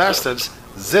Inglourious Bastards,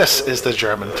 this is the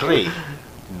German 3,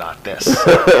 not this.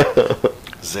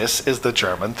 This is the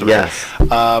German 3. Yes.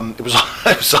 It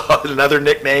was another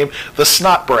nickname, the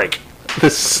Snot Break.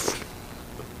 This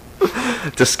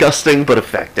disgusting but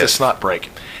effective. The Snot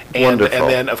Break. And Wonderful.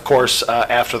 then, of course,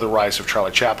 after the rise of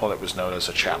Charlie Chaplin, it was known as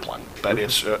a Chaplin. But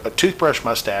it's a toothbrush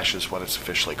mustache is what it's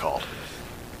officially called.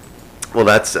 Well,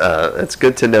 that's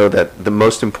good to know that the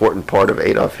most important part of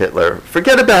Adolf Hitler.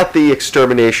 Forget about the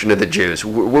extermination of the Jews.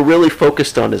 We're really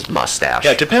focused on his mustache.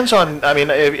 Yeah, it depends on. I mean,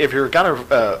 if you've got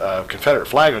a Confederate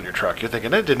flag on your truck, you're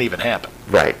thinking it didn't even happen.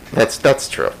 Right. That's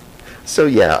true. So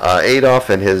yeah, Adolf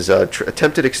and his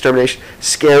attempted extermination.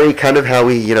 Scary, kind of how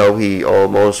he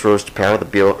almost rose to power.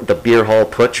 The beer hall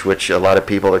putsch, which a lot of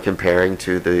people are comparing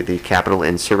to the Capitol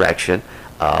insurrection.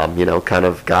 He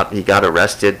got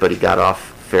arrested, but he got off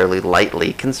fairly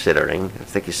lightly, considering. I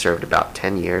think he served about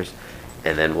 10 years,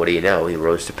 and then what do you know? He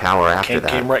rose to power after that.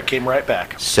 Came right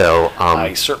back. So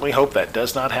I certainly hope that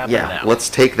does not happen now. let's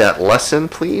take that lesson,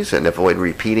 please, and avoid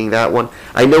repeating that one.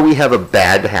 I know we have a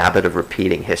bad habit of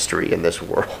repeating history in this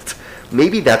world.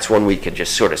 Maybe that's one we could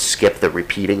just sort of skip the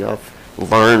repeating of.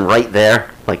 Learn right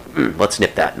there. Like, let's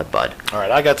nip that in the bud. All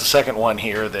right, I got the second one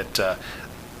here that,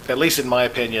 at least in my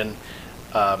opinion,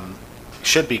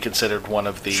 should be considered one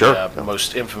of the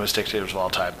most infamous dictators of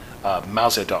all time, Mao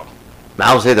Zedong.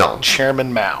 Mao Zedong.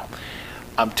 Chairman Mao.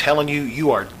 I'm telling you, you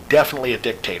are definitely a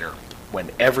dictator when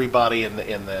everybody in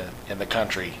the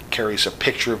country carries a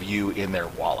picture of you in their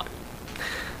wallet.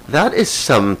 That is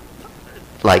some,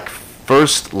 like,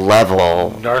 first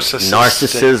level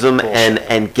narcissism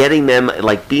and getting them,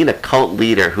 like, being a cult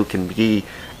leader who can be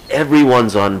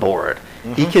everyone's on board.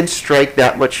 Mm-hmm. He can strike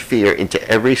that much fear into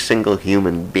every single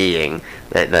human being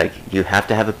that, like, you have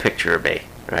to have a picture of me,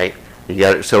 right?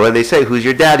 So when they say, who's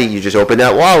your daddy, you just open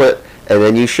that wallet and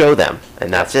then you show them,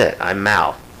 and that's it. I'm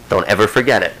Mao. Don't ever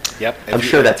forget it. Yep. I'm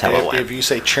sure that's how it went. If you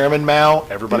say Chairman Mao,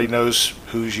 everybody knows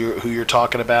who you're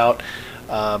talking about.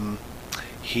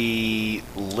 He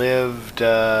lived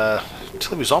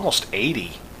until he was almost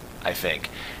 80, I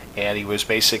think, and he was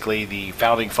basically the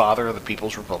founding father of the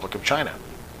People's Republic of China.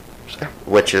 So.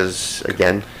 Which is,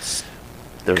 again,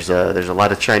 there's a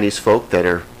lot of Chinese folk that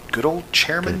are good old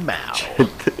Chairman Mao.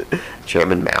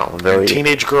 Chairman Mao. And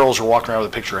teenage girls are walking around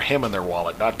with a picture of him in their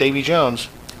wallet, not Davy Jones.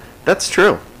 That's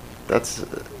true.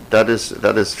 That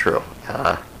is true.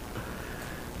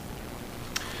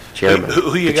 Chairman.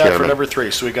 Who you got for number 3?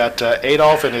 So we got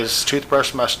Adolf and his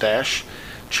toothbrush mustache,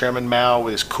 Chairman Mao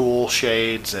with his cool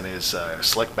shades and his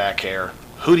slick back hair.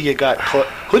 Who do you got?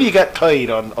 Who do you got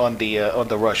tied on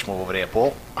the Rushmore over there,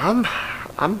 Paul? I'm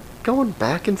going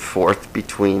back and forth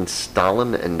between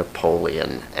Stalin and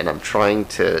Napoleon, and I'm trying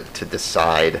to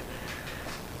decide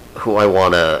who I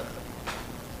want to.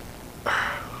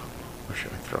 Where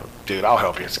should I throw? Dude, I'll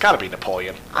help you. It's got to be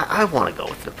Napoleon. I want to go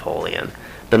with Napoleon.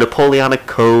 The Napoleonic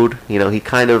Code. He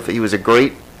was a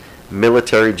great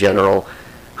military general.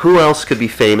 Who else could be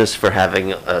famous for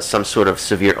having some sort of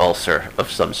severe ulcer of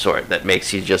some sort that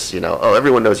makes you just,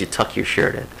 everyone knows you tuck your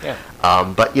shirt in. Yeah.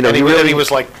 But, he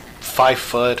was like 5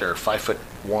 foot or 5'1"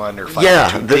 or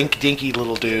 5'2", dinky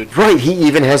little dude. Right. He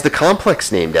even has the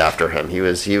complex named after him. He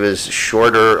was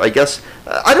shorter. I guess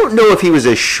I don't know if he was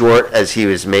as short as he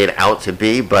was made out to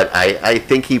be, but I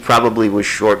think he probably was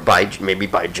short by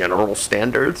general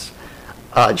standards.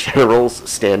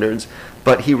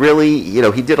 But he really,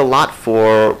 he did a lot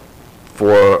for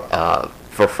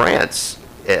France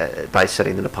by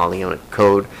setting the Napoleonic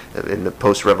Code in the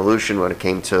post-revolution when it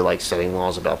came to, like, setting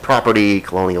laws about property,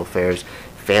 colonial affairs,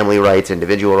 family rights,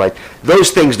 individual rights. Those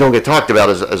things don't get talked about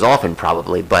as often,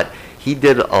 probably, but he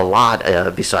did a lot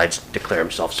besides declare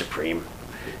himself supreme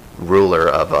ruler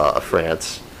of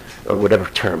France, or whatever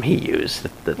term he used.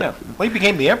 Well, he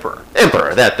became the emperor.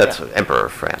 Emperor. That's Emperor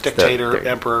of France. Dictator,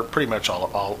 emperor, pretty much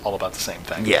all about the same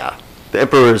thing. Yeah. The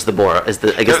emperor is the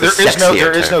sexier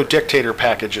There is term. no dictator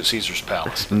package at Caesar's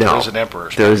Palace. No. There's an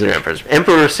emperor's There is an package. emperor's.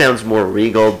 Emperor sounds more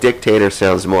regal. Dictator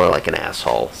sounds more like an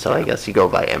asshole. So I guess you go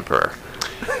by emperor.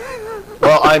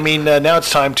 Well, I mean, now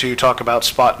it's time to talk about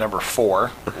spot number 4,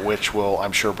 which will,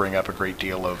 I'm sure, bring up a great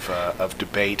deal of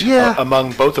debate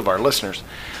among both of our listeners.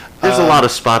 There's a lot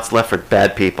of spots left for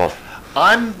bad people.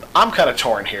 I'm kind of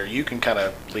torn here. You can kind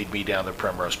of lead me down the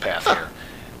primrose path here.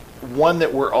 One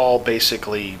that we're all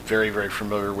basically very, very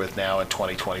familiar with now in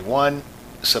 2021,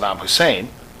 Saddam Hussein.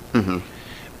 Mm-hmm.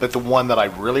 But the one that I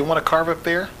really want to carve up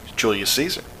there is Julius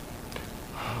Caesar.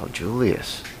 Oh,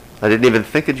 Julius. I didn't even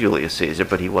think of Julius Caesar,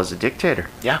 but he was a dictator.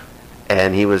 Yeah.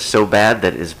 And he was so bad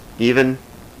that even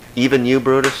you,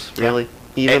 Brutus, really?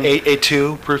 Even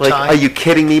A2, Brutus. like, are you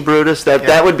kidding me, Brutus?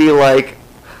 That would be like,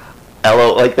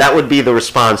 that would be the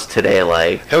response today.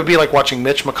 Like, It would be like watching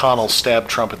Mitch McConnell stab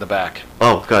Trump in the back.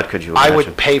 oh God, could you I imagine?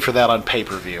 would pay for that on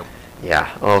pay-per-view.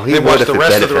 Yeah. Oh, he Then would watch if the it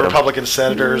rest of the benefited him. Republican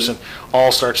senators and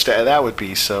all start that would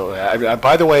be so.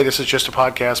 By the way, this is just a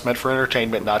podcast meant for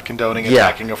entertainment, not condoning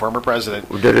attacking a former president.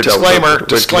 Disclaimer.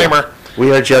 Yeah.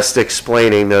 We are just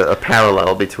explaining a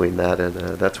parallel between that and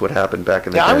that's what happened back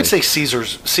in the day. I would say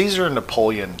Caesar and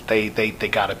Napoleon, they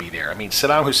got to be there. I mean,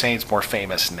 Saddam Hussein's more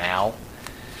famous now,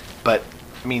 but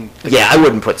I mean, I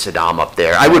wouldn't put Saddam up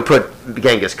there. I would put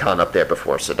Genghis Khan up there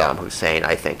before Saddam Hussein,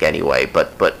 I think, anyway.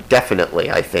 But definitely,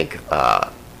 I think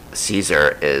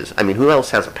Caesar is. I mean, who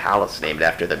else has a palace named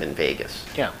after them in Vegas?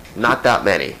 Yeah, not that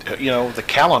many. The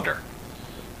calendar.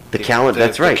 The calendar.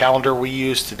 That's right. The calendar we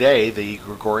use today, the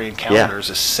Gregorian calendar, is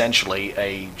essentially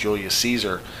a Julius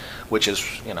Caesar, which is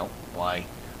why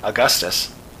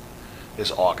Augustus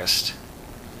is August.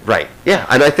 Right. Yeah,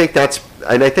 and I think that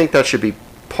should be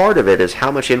part of it. Is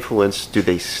how much influence do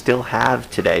they still have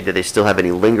today? Do they still have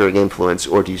any lingering influence,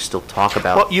 or do you still talk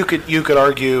about? Well, you could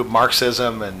argue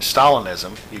Marxism and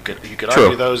Stalinism. You could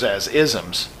argue those as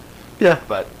isms. Yeah.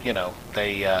 But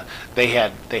they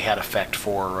had effect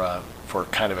for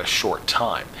kind of a short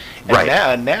time. And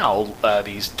right. Now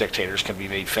these dictators can be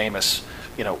made famous,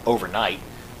 overnight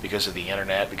because of the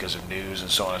internet, because of news, and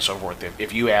so on and so forth.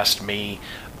 If you asked me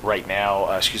right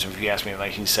now, if you asked me in the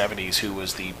 1970s who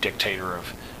was the dictator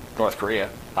of North Korea,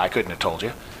 I couldn't have told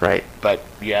you. Right. But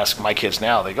you ask my kids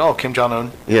now, they go, "Oh, Kim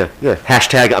Jong-un." Yeah.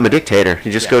 Hashtag I'm a dictator.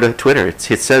 You just go to Twitter. It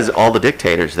says all the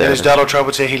dictators there. There's Donald Trump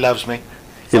would say he loves me.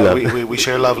 We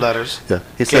share love letters. Yeah.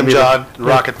 Kim Jong,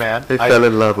 Rocket Man. I fell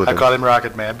in love with him. I call him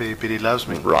Rocket Man, but he loves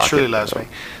me. Rocket, Truly loves me.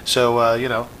 So,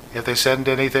 if they send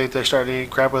anything, they start eating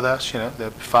crap with us,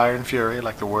 the fire and fury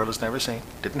like the world has never seen.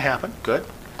 Didn't happen. Good.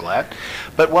 Glad.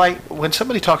 But when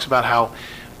somebody talks about how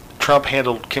Trump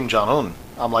handled Kim Jong-un,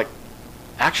 I'm like,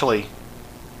 actually,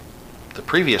 the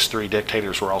previous 3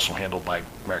 dictators were also handled by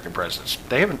American presidents.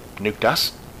 They haven't nuked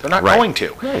us. They're not going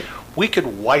to. Right. We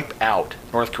could wipe out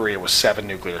North Korea with 7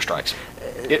 nuclear strikes.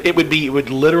 It would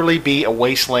literally be a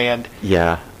wasteland.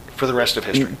 Yeah. For the rest of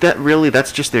history.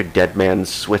 That's just their dead man's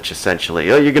switch,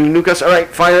 essentially. Oh, you're going to nuke us? All right,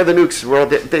 fire the nukes. Well,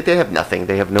 they have nothing.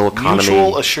 They have no economy.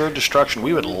 Mutual assured destruction.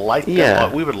 We would light them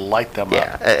up. We would light them up.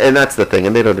 Yeah, and that's the thing.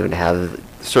 And they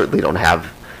certainly don't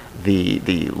have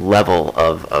the level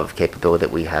of capability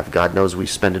that we have. God knows we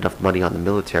spend enough money on the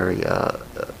military.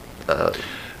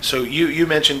 So you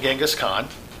mentioned Genghis Khan.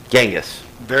 Genghis.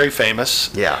 Very famous.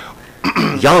 Yeah.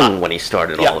 Young when he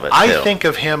started all of it. I think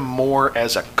of him more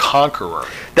as a conqueror.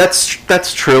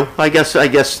 That's true. I guess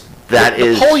that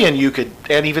is Napoleon. You could,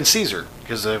 and even Caesar,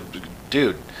 because the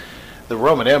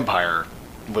Roman Empire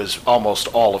was almost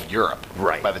all of Europe.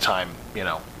 Right. By the time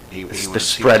he was the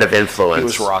spread of influence. He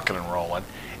was rocking and rolling,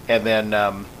 and then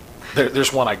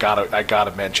there's one I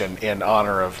gotta mention in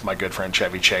honor of my good friend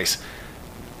Chevy Chase.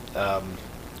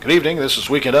 Good evening, this is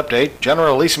Weekend Update.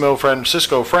 Generalissimo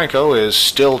Francisco Franco is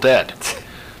still dead.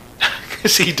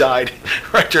 Because he died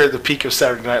right during the peak of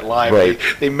Saturday Night Live. Right.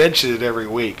 They mention it every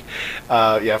week.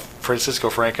 Francisco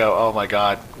Franco, oh my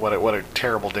God, what a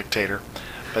terrible dictator.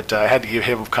 But I had to give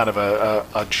him kind of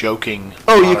a joking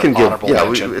honorable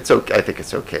mention. It's okay. I think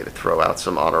it's okay to throw out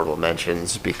some honorable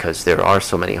mentions because there are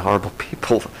so many horrible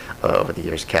people over the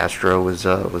years. Castro was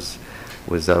 5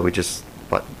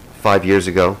 years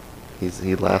ago.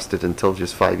 He lasted until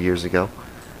just 5 years ago.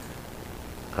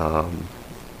 There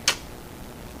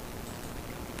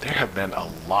have been a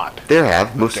lot. There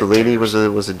have. Mussolini was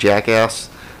a jackass.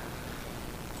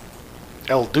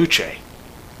 El Duce.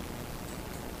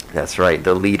 That's right,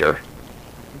 the leader.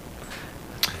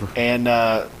 And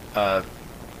what was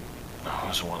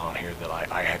the one on here that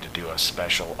I had to do a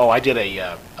special? Oh, I did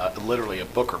literally a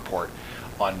book report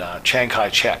on Chiang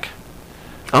Kai-shek.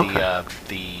 Okay.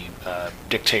 The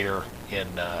dictator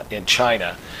in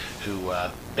China, who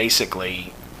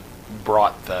basically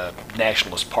brought the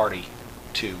Nationalist Party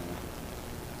to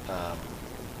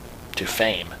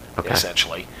fame,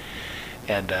 essentially.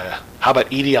 And how about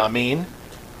Idi Amin?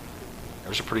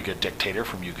 There's a pretty good dictator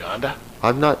from Uganda.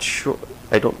 I'm not sure.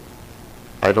 I don't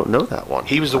know that one.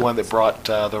 He was the one that brought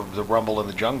the Rumble in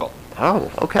the Jungle.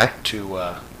 Oh, okay.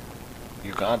 To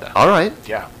Uganda. All right.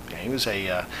 Yeah, he was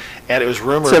and it was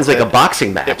rumored. Sounds like that- a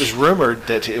boxing match. It was rumored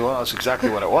that that's exactly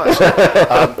what it was.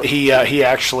 He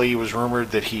actually was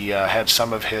rumored that he had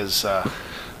some of his the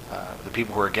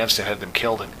people who were against it, had them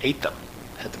killed and ate them,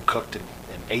 had them cooked and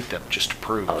ate them just to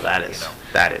prove. Oh, that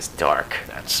is dark.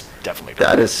 That's definitely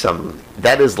dark.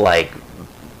 That is like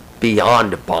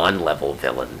beyond Bond level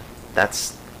villain.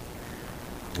 That's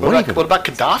What about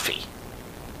Gaddafi?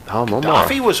 Oh,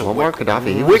 Gaddafi was a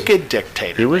Gaddafi. wicked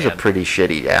dictator. He was a man. pretty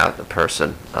shitty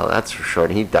person. Oh, that's for sure.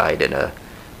 And he died in a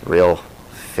real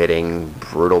fitting,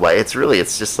 brutal way. It's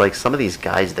just like some of these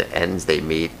guys, the ends they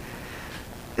meet.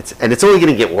 It's only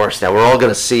going to get worse now. We're all going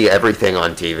to see everything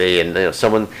on TV, and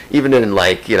someone even in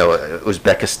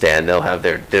Uzbekistan, they'll have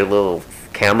their little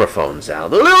camera phones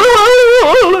out,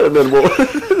 and then we'll.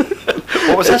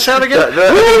 What was that sound again?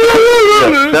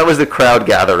 That was the crowd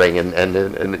gathering, and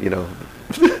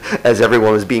as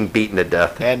everyone was being beaten to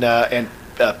death. And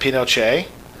Pinochet,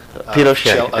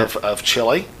 of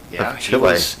Chile. Yeah, Of Chile. he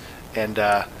was. And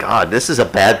God, this is a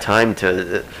bad time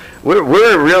to. We're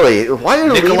really. Why are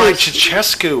Nicolae leaders-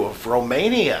 Ceausescu of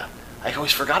Romania. I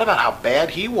always forgot about how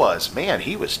bad he was. Man,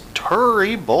 he was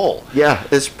terrible. Yeah,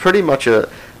 it's pretty much a.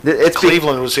 It's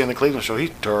Cleveland was in the Cleveland show.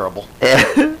 He's terrible.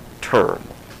 terrible.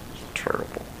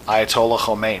 Ayatollah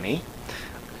Khomeini.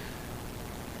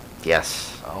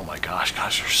 Yes. Oh my gosh,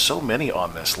 there's so many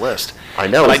on this list. I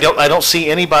know. But I don't see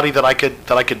anybody that I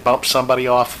could bump somebody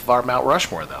off of our Mount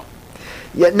Rushmore though.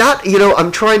 Yeah, not.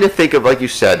 I'm trying to think of, like you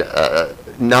said,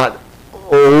 not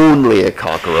only a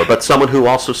conqueror, but someone who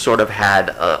also sort of had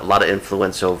a lot of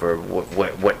influence over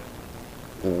what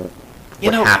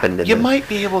happened. You might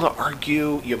be able to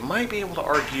argue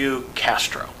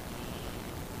Castro.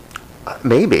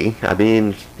 Maybe. I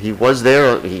mean, he was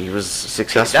there. He was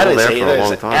successful there for a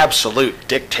long time. Absolute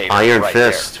dictator. Iron right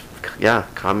fist. There. Yeah,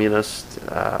 communist.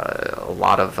 A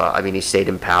lot of. He stayed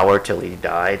in power till he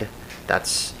died.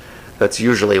 That's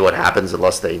usually what happens,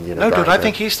 unless they No, dude, I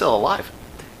think he's still alive.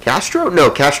 Castro?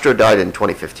 No, Castro died in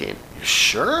 2015. You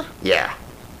sure? Yeah.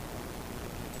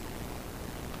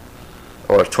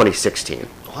 Or 2016.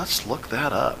 Let's look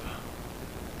that up.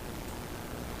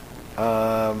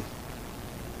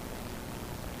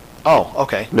 Oh,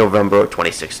 okay. November of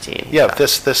 2016. Yeah,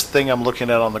 this thing I'm looking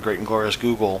at on the Great and Glorious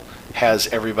Google has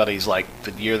everybody's like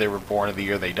the year they were born and the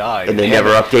year they died. And they never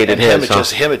updated him.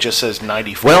 him. It just says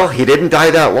 94. Well, he didn't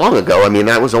die that long ago. I mean,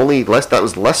 that was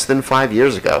less than 5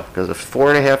 years ago, because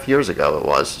 4.5 years ago it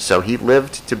was. So he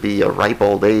lived to be a ripe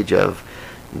old age of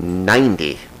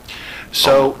 90.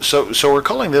 So we're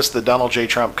calling this the Donald J.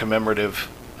 Trump commemorative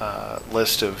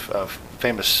list of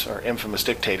famous or infamous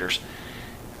dictators.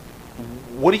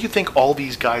 What do you think all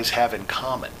these guys have in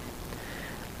common?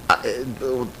 I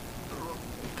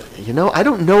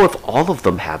don't know if all of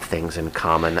them have things in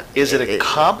common. Is it a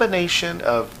combination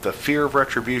of the fear of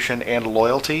retribution and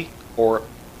loyalty, or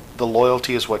the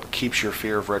loyalty is what keeps your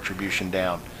fear of retribution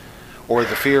down, or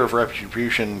the fear of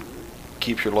retribution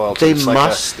keeps your loyalty? They it's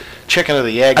must. like a chicken or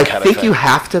the egg I kind of think thing. you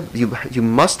have to. You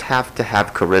must have to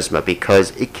have charisma,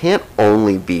 because it can't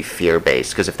only be fear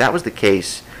based. Because if that was the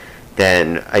case,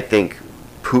 then I think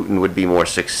Putin would be more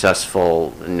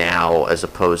successful now, as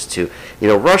opposed to,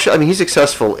 Russia. I mean, he's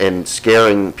successful in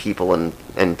scaring people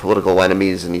and political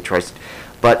enemies, and he tries,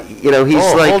 but he's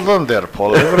like. Hold on there,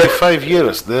 Paul. Every 5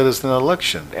 years there is an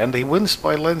election, and he wins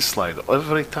by landslide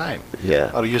every time.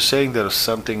 Yeah. Are you saying there is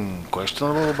something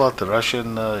questionable about the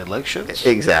Russian elections?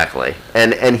 Exactly,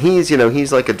 and he's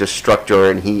he's like a destructor,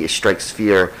 and he strikes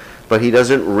fear, but he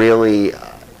doesn't really.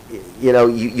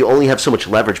 You only have so much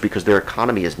leverage because their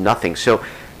economy is nothing. So,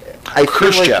 I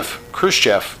feel like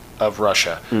Khrushchev of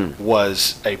Russia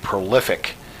was a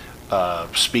prolific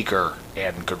speaker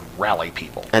and could rally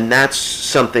people. And that's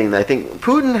something that I think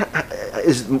Putin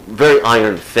is very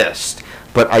iron fist.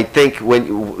 But I think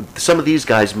when some of these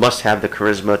guys must have the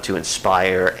charisma to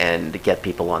inspire and get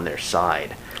people on their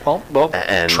side. Well,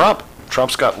 and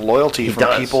Trump's got loyalty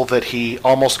from people that he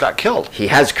almost got killed. He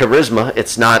has charisma.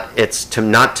 It's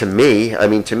not to me. I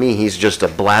mean, to me, he's just a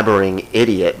blabbering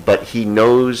idiot. But he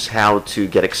knows how to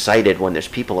get excited when there's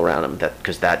people around him,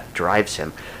 because that drives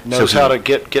him. Knows how to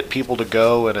get people to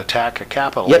go and attack a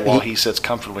capital while he sits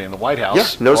comfortably in the White House.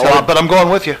 Yeah, knows how. But I'm going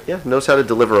with you. Yeah, knows how to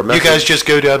deliver a message. You guys just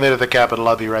go down there to the Capitol.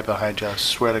 I'll be right behind you. I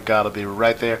swear to God, I'll be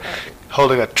right there,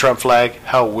 holding a Trump flag.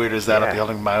 How weird is that? I'll be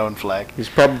holding my own flag. He's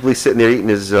probably sitting there eating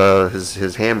his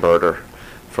hamburger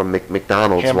from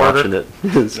McDonald's, watching it.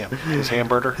 His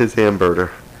hamburger. His hamburger.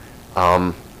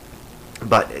 But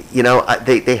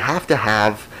they have to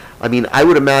have. I mean, I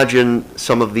would imagine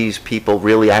some of these people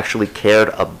really actually cared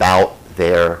about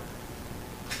their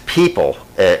people,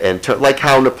 and like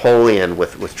how Napoleon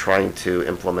with trying to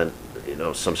implement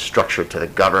some structure to the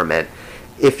government.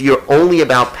 If you're only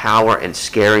about power and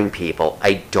scaring people,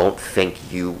 I don't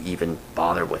think you even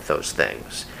bother with those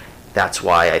things. That's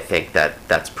why I think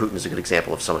that's Putin's a good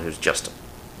example of someone who's just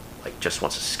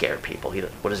wants to scare people.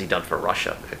 What has he done for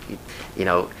Russia?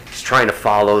 He's trying to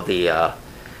follow the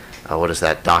what is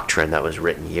that doctrine that was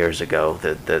written years ago?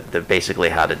 The basically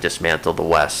how to dismantle the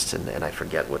West, and I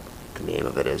forget what the name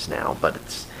of it is now, but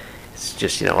it's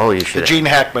just you should. The Gene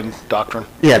Hackman doctrine.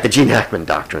 Yeah, the Gene Hackman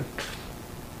doctrine.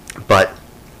 But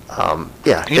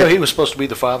yeah, he was supposed to be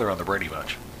the father on the Brady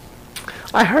Bunch.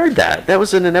 I heard that. That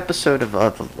was in an episode of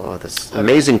this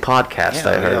amazing podcast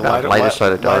I heard about Lighter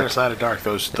Side of Dark. Lighter Side of Dark.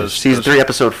 Those season 3,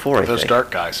 episode 4. Those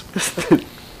dark guys.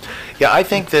 Yeah, I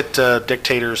think that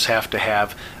dictators have to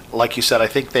have, like you said, I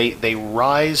think they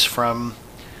rise from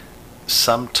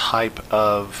some type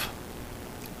of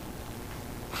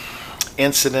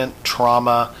incident,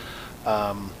 trauma,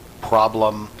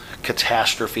 problem,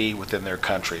 catastrophe within their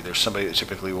country. There's somebody that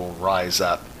typically will rise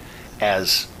up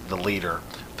as the leader,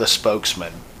 the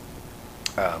spokesman,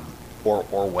 or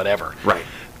whatever. Right.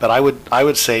 But I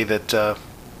would say that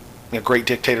great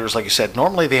dictators, like you said,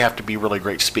 normally they have to be really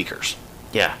great speakers.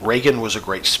 Yeah. Reagan was a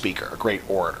great speaker, a great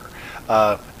orator,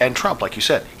 and Trump, like you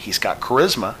said, he's got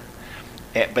charisma,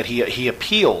 but he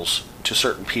appeals to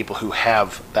certain people who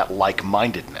have that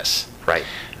like-mindedness. Right.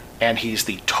 And he's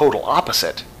the total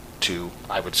opposite to,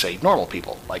 I would say, normal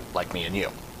people like me and you.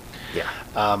 Yeah.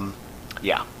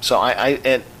 Yeah. So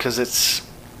because it's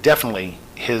definitely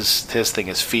his thing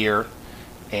is fear,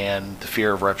 and the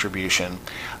fear of retribution.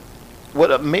 What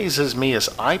amazes me is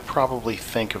I probably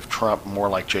think of Trump more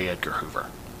like J. Edgar Hoover.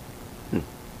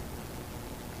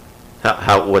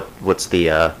 What's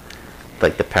the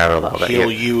like the parallel?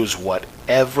 He'll use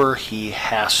whatever he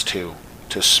has to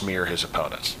smear his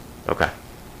opponents. Okay.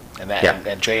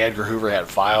 And J. Edgar Hoover had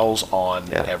files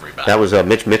on everybody. That was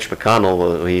Mitch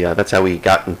McConnell. That's how he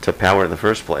got into power in the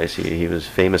first place. He was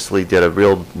famously did a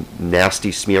real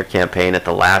nasty smear campaign at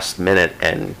the last minute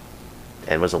and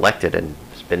was elected and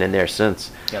has been in there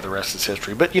since. Yeah, the rest is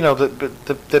history. But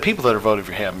the people that are voting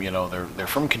for him, they're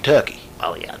from Kentucky.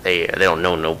 Well, yeah, they don't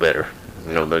know no better.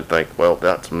 They think, well,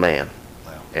 that's a man.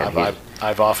 Well,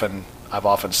 I've often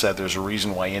said there's a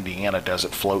reason why Indiana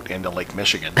doesn't float into Lake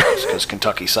Michigan. It's because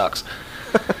Kentucky sucks.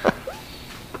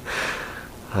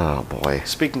 Oh, boy.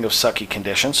 Speaking of sucky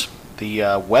conditions,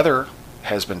 the weather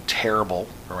has been terrible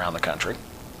around the country,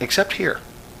 except here.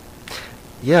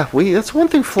 Yeah, that's one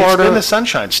thing Florida... It's been the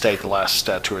Sunshine State the last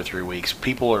 2 or 3 weeks.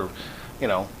 People are,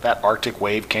 that Arctic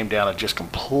wave came down and just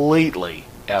completely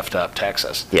effed up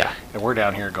Texas. Yeah. And we're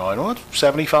down here going, well, it's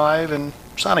 75 and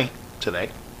sunny today.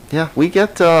 Yeah, we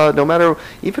get, no matter,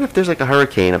 even if there's like a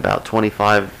hurricane about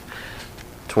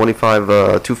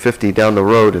 250 down the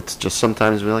road, it's just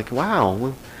sometimes we're like,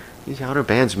 wow, these outer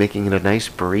bands making it a nice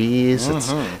breeze.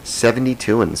 Mm-hmm. It's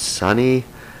 72 and sunny.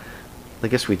 I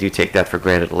guess we do take that for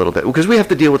granted a little bit because we have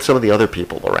to deal with some of the other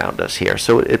people around us here.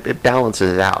 So it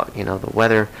balances out, the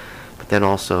weather, but then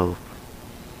also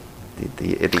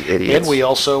the idiots. And we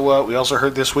also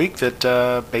heard this week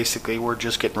that basically we're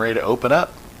just getting ready to open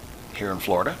up here in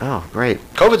Florida. Oh, great!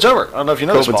 COVID's over. I don't know if you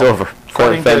know this. COVID's over.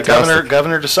 According to the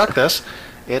governor to suck this,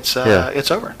 it's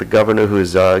over. The governor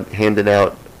who's handing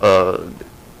out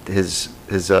his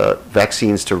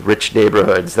vaccines to rich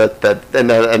neighborhoods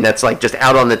and that's like just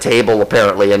out on the table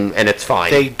apparently, and it's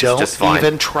fine. They don't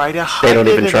even try to hide it. They don't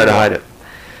even try to hide it.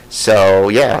 So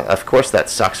yeah, of course that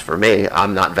sucks for me.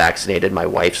 I'm not vaccinated. My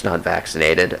wife's not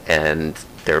vaccinated, and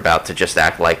they're about to just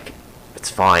act like it's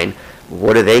fine.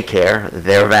 What do they care?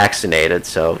 They're vaccinated,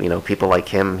 so people like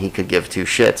him, he could give two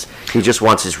shits. He just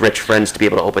wants his rich friends to be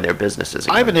able to open their businesses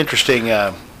again. I have an interesting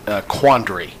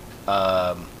quandary,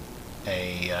 a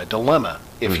dilemma,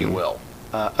 if you will,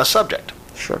 a subject.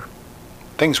 Sure.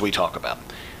 Things we talk about.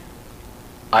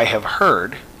 I have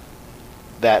heard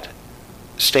that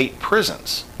state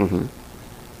prisons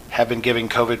have been giving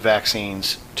COVID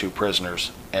vaccines to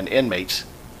prisoners and inmates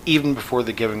even before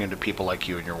they're giving them to people like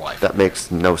you and your wife. That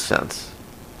makes no sense.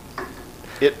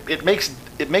 It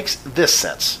makes this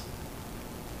sense.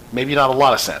 Maybe not a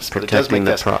lot of sense, but it does make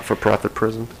this. Protecting the for-profit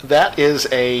prison? That is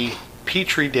a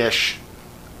petri dish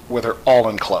where they're all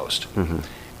enclosed.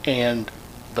 And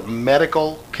the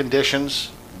medical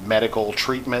conditions, medical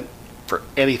treatment for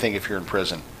anything if you're in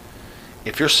prison.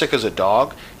 If you're sick as a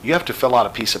dog, you have to fill out a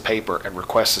piece of paper and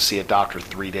request to see a doctor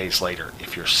 3 days later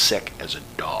if you're sick as a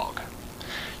dog.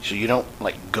 So you don't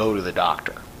go to the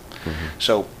doctor.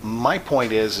 So my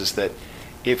point is that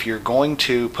if you're going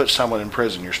to put someone in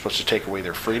prison, you're supposed to take away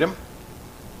their freedom.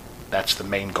 That's the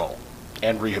main goal.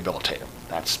 and rehabilitate them.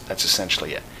 That's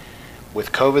essentially it.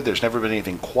 With COVID, there's never been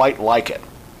anything quite like it.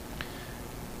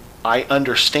 I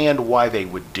understand why they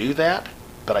would do that,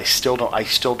 but I still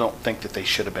don't think that they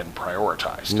should have been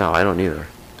prioritized. No, I don't either.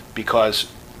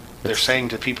 Because they're saying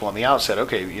to people on the outset,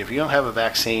 okay, if you don't have a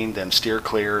vaccine, then steer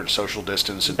clear and social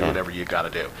distance and do whatever you got to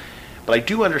do. But I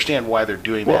do understand why they're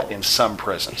doing that in some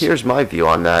prisons. Here's my view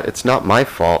on that. It's not my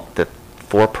fault that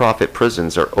for-profit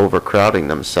prisons are overcrowding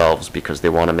themselves because they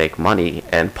want to make money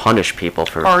and punish people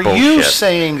for bullshit. Are you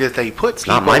saying that they put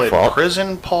people in fault.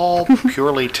 prison, Paul,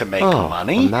 purely to make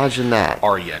money? Imagine that.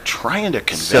 Are you trying to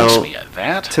convince me of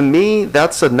that? To me,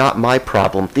 that's not my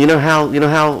problem. You know how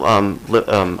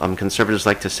conservatives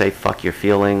like to say, "Fuck your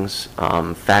feelings."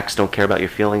 Facts don't care about your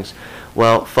feelings.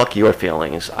 Well, fuck your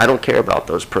feelings. I don't care about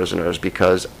those prisoners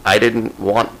because I didn't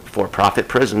want for-profit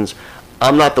prisons.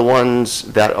 I'm not the ones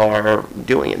that are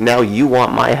doing it. Now you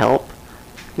want my help?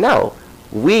 No.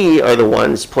 We are the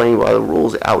ones playing by the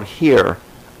rules out here.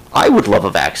 I would love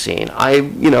a vaccine.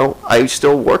 I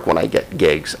still work when I get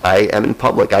gigs. I am in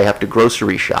public. I have to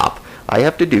grocery shop. I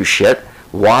have to do shit.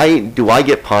 Why do I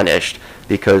get punished?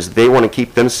 Because they want to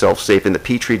keep themselves safe in the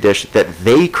petri dish that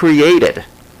they created.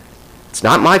 It's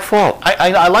not my fault.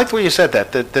 I like the way you said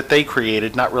that they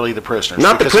created, not really the prisoners.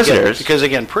 Not the prisoners. Because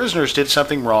again, prisoners did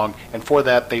something wrong, and for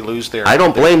that they lose their... I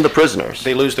don't blame the prisoners.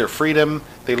 They lose their freedom,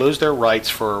 they lose their rights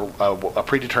for a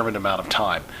predetermined amount of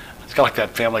time. It's kind of like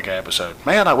that Family Guy episode.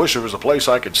 Man, I wish there was a place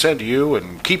I could send you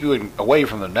and keep you away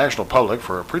from the national public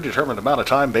for a predetermined amount of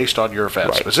time based on your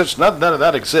offense. Right. But since none of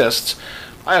that exists,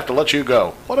 I have to let you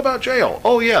go. What about jail?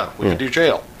 Oh yeah, we can do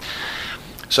jail.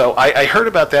 So I heard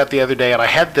about that the other day, and I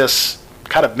had this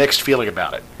kind of mixed feeling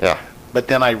about it. Yeah. But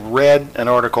then I read an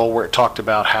article where it talked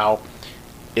about how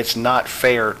it's not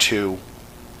fair to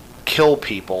kill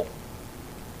people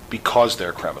because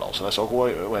they're criminals. And I said,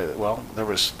 well, there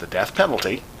was the death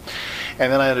penalty.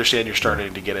 And then I understand you're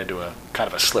starting to get into a kind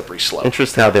of a slippery slope.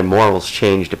 Interesting how their morals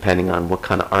change depending on what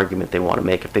kind of argument they want to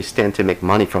make. If they stand to make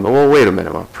money from it, well, wait a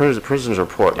minute, prisons are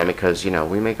important because,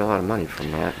 we make a lot of money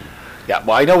from that. Yeah,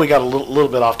 well, I know we got a little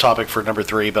bit off topic for number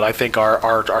 3, but I think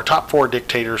our top 4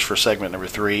 dictators for segment number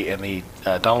 3 in the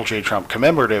Donald J. Trump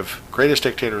commemorative greatest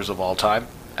dictators of all time,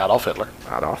 Adolf Hitler.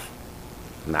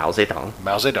 Mao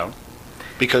Zedong.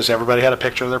 Because everybody had a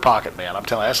picture of their pocket, man. I'm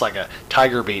telling you, that's like a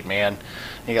tiger beat, man.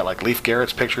 You got like Leif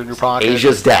Garrett's picture in your pocket.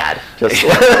 Asia's dad.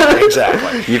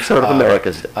 Exactly. You've heard of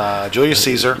America's Julius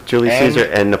Caesar.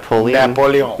 And Napoleon.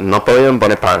 Napoleon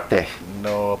Bonaparte.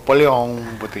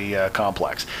 Napoleon with the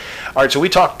complex. All right, so we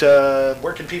talked,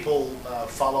 where can people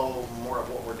follow more of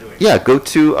what we're doing? Yeah, go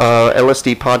to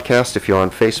LSD Podcast if you're on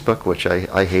Facebook, which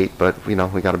I hate, but, we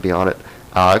got to be on it.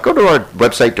 Go to our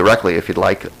website directly if you'd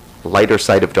like,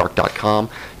 lightersideofdark.com.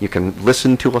 You can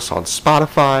listen to us on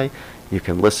Spotify. You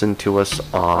can listen to us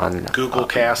on Google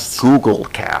Casts,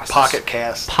 Pocket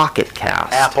Cast,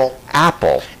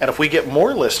 Apple. And if we get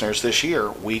more listeners this year,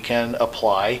 we can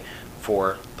apply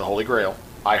for the Holy Grail,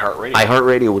 iHeartRadio.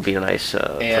 iHeartRadio would be a nice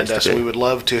place to so be. we would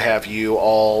love to have you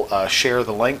all share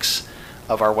the links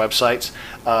of our websites,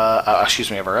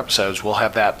 of our episodes. We'll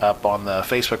have that up on the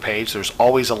Facebook page. There's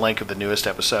always a link of the newest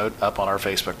episode up on our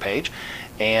Facebook page.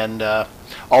 And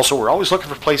also, we're always looking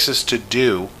for places to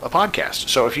do a podcast.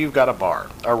 So if you've got a bar,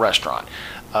 a restaurant,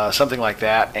 something like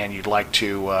that, and you'd like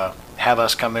to have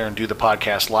us come there and do the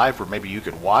podcast live, where maybe you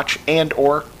could watch, and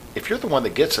or if you're the one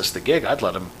that gets us the gig, I'd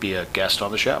let them be a guest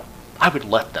on the show. I would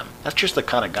let them. That's just the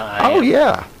kind of guy I am. Oh,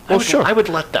 yeah. Well, sure. I would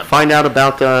let them. Find out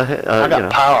about I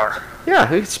got power.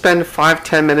 Yeah, we could spend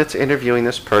 5-10 minutes interviewing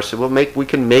this person. We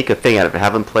can make a thing out of it.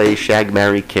 Have them play Shag,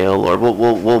 Marry, Kill, or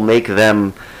we'll make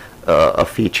them a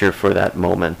feature for that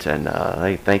moment. And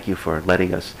I thank you for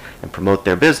letting us and promote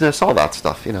their business, all that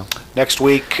stuff. Next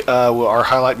week, our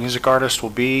highlight music artist will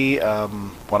be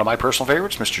one of my personal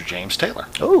favorites, Mr. James Taylor.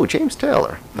 Oh, James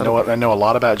Taylor. I know a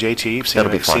lot at JT.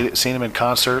 That'll be fun. Seen him in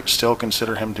concert. Still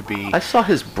consider him to be. I saw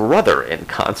his brother in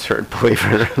concert. Believe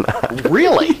it or not.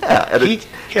 Really? Yeah. He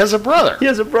has a brother. He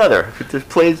has a brother who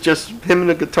plays just him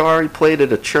and a guitar. He played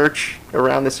at a church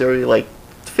around this area like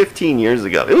 15 years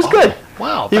ago. It was good.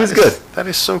 Wow, he was good. That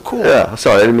is so cool. Yeah,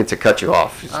 sorry, I didn't mean to cut you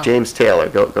off. It's James Taylor.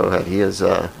 Go ahead. He is.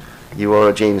 You are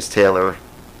a James Taylor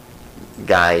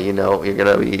guy. You're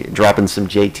gonna be dropping some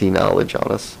JT knowledge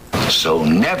on us. So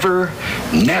never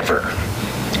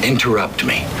interrupt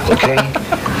me, okay?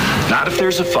 Not if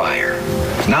there's a fire.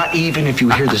 Not even if you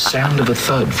hear the sound of a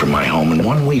thud from my home, and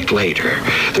 1 week later,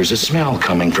 there's a smell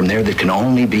coming from there that can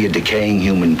only be a decaying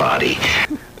human body.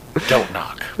 Don't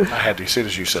knock. I had to, as soon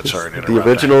as you said sorry to interrupt. The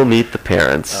original Meet the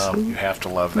Parents. You have to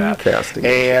love that. Casting.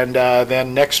 And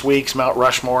then next week's Mount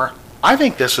Rushmore. I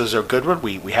think this is a good one.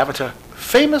 We have it to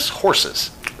famous horses.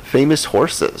 Famous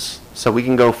horses. So we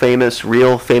can go famous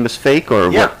real, famous fake,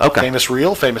 or Yeah, what? Okay. famous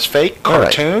real, famous fake, All right.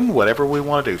 cartoon, whatever we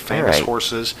want to do. Famous right.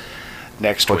 horses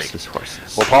next Horses, week.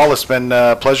 horses. Well, Paul, it's been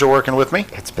a pleasure working with me.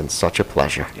 It's been such a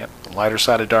pleasure. Yep. Lighter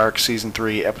Side of Dark, Season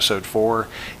 3, Episode 4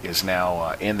 is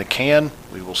now in the can.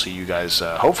 We will see you guys,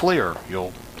 hopefully, or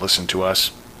you'll listen to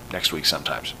us next week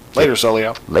sometimes. Later,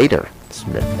 Solio. Later,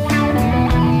 Smith.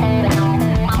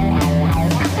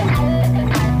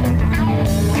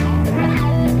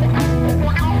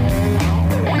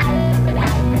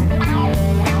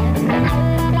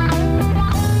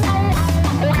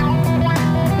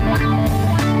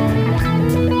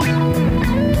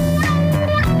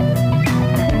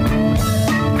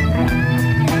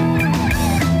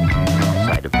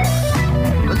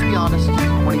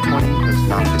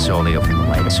 Solio from the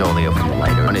lighter, Solio from the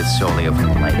lighter, and it's Solio from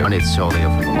the lighter, and it's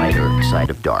Solio from the lighter side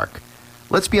of dark.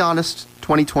 Let's be honest,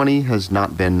 2020 has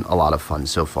not been a lot of fun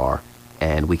so far,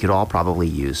 and we could all probably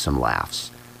use some laughs.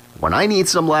 When I need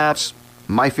some laughs,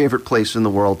 my favorite place in the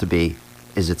world to be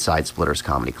is at Side Splitters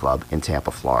Comedy Club in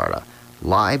Tampa, Florida.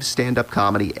 Live stand-up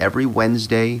comedy every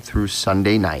Wednesday through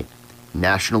Sunday night.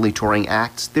 Nationally touring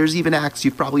acts. There's even acts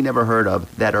you've probably never heard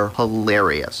of that are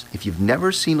hilarious. If you've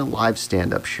never seen a live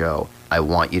stand-up show, I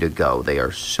want you to go. They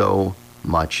are so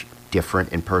much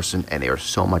different in person, and they are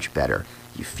so much better.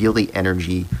 You feel the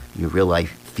energy. You really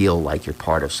feel like you're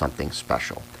part of something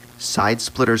special.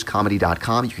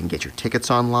 SidesplittersComedy.com. You can get your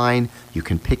tickets online. You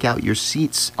can pick out your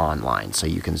seats online, so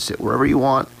you can sit wherever you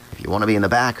want. If you want to be in the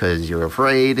back because you're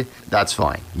afraid, that's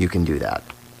fine. You can do that.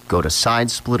 Go to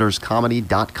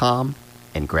SidesplittersComedy.com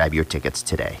and grab your tickets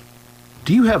today.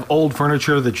 Do you have old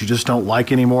furniture that you just don't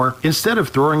like anymore? Instead of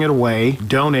throwing it away,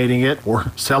 donating it,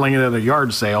 or selling it at a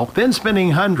yard sale, then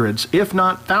spending hundreds, if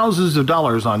not thousands of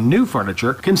dollars on new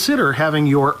furniture, consider having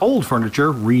your old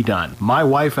furniture redone. My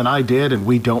wife and I did, and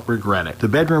we don't regret it. The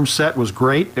bedroom set was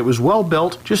great. It was well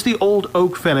built. Just the old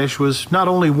oak finish was not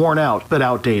only worn out, but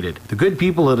outdated. The good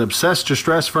people at Obsessed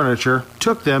Distress Furniture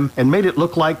took them and made it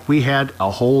look like we had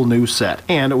a whole new set.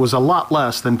 And it was a lot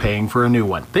less than paying for a new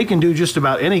one. They can do just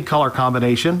about any color combination,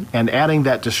 and adding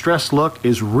that distressed look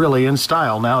is really in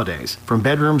style nowadays. From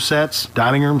bedroom sets,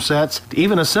 dining room sets, to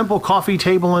even a simple coffee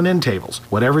table and end tables.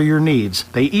 Whatever your needs,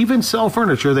 they even sell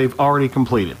furniture they've already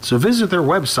completed. So visit their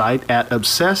website at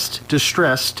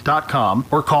obsesseddistressed.com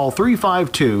or call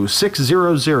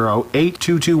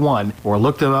 352-600-8221 or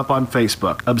look them up on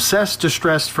Facebook. Obsessed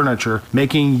Distressed Furniture,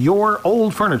 making your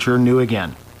old furniture new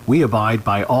again. We abide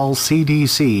by all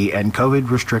CDC and COVID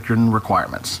restriction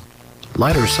requirements.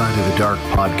 Lighter Side of the Dark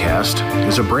podcast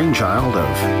is a brainchild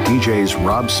of DJs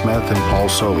Rob Smith and Paul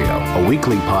Solio, a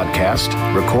weekly podcast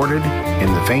recorded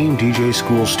in the famed DJ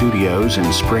School Studios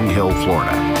in Spring Hill,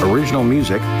 Florida. Original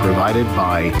music provided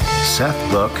by Seth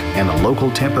Book and a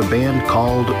local Tampa band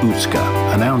called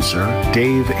Utska. Announcer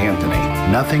Dave Anthony.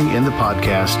 Nothing in the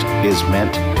podcast is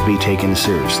meant to be taken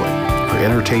seriously. For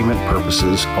entertainment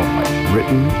purposes only.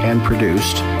 Written and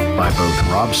produced by both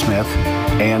Rob Smith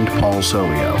and Paul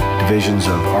Solio, divisions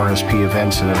of RSP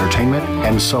Events and Entertainment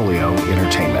and Solio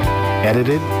Entertainment.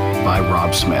 Edited by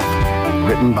Rob Smith.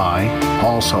 Written by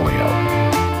Paul Solio.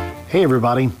 Hey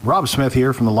everybody, Rob Smith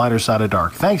here from the Lighter Side of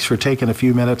Dark. Thanks for taking a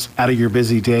few minutes out of your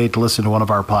busy day to listen to one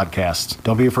of our podcasts.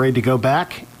 Don't be afraid to go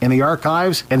back in the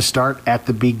archives and start at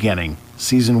the beginning.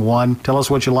 Season 1, tell us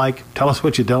what you like, tell us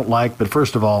what you don't like, but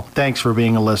first of all, thanks for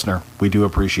being a listener. We do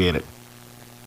appreciate it.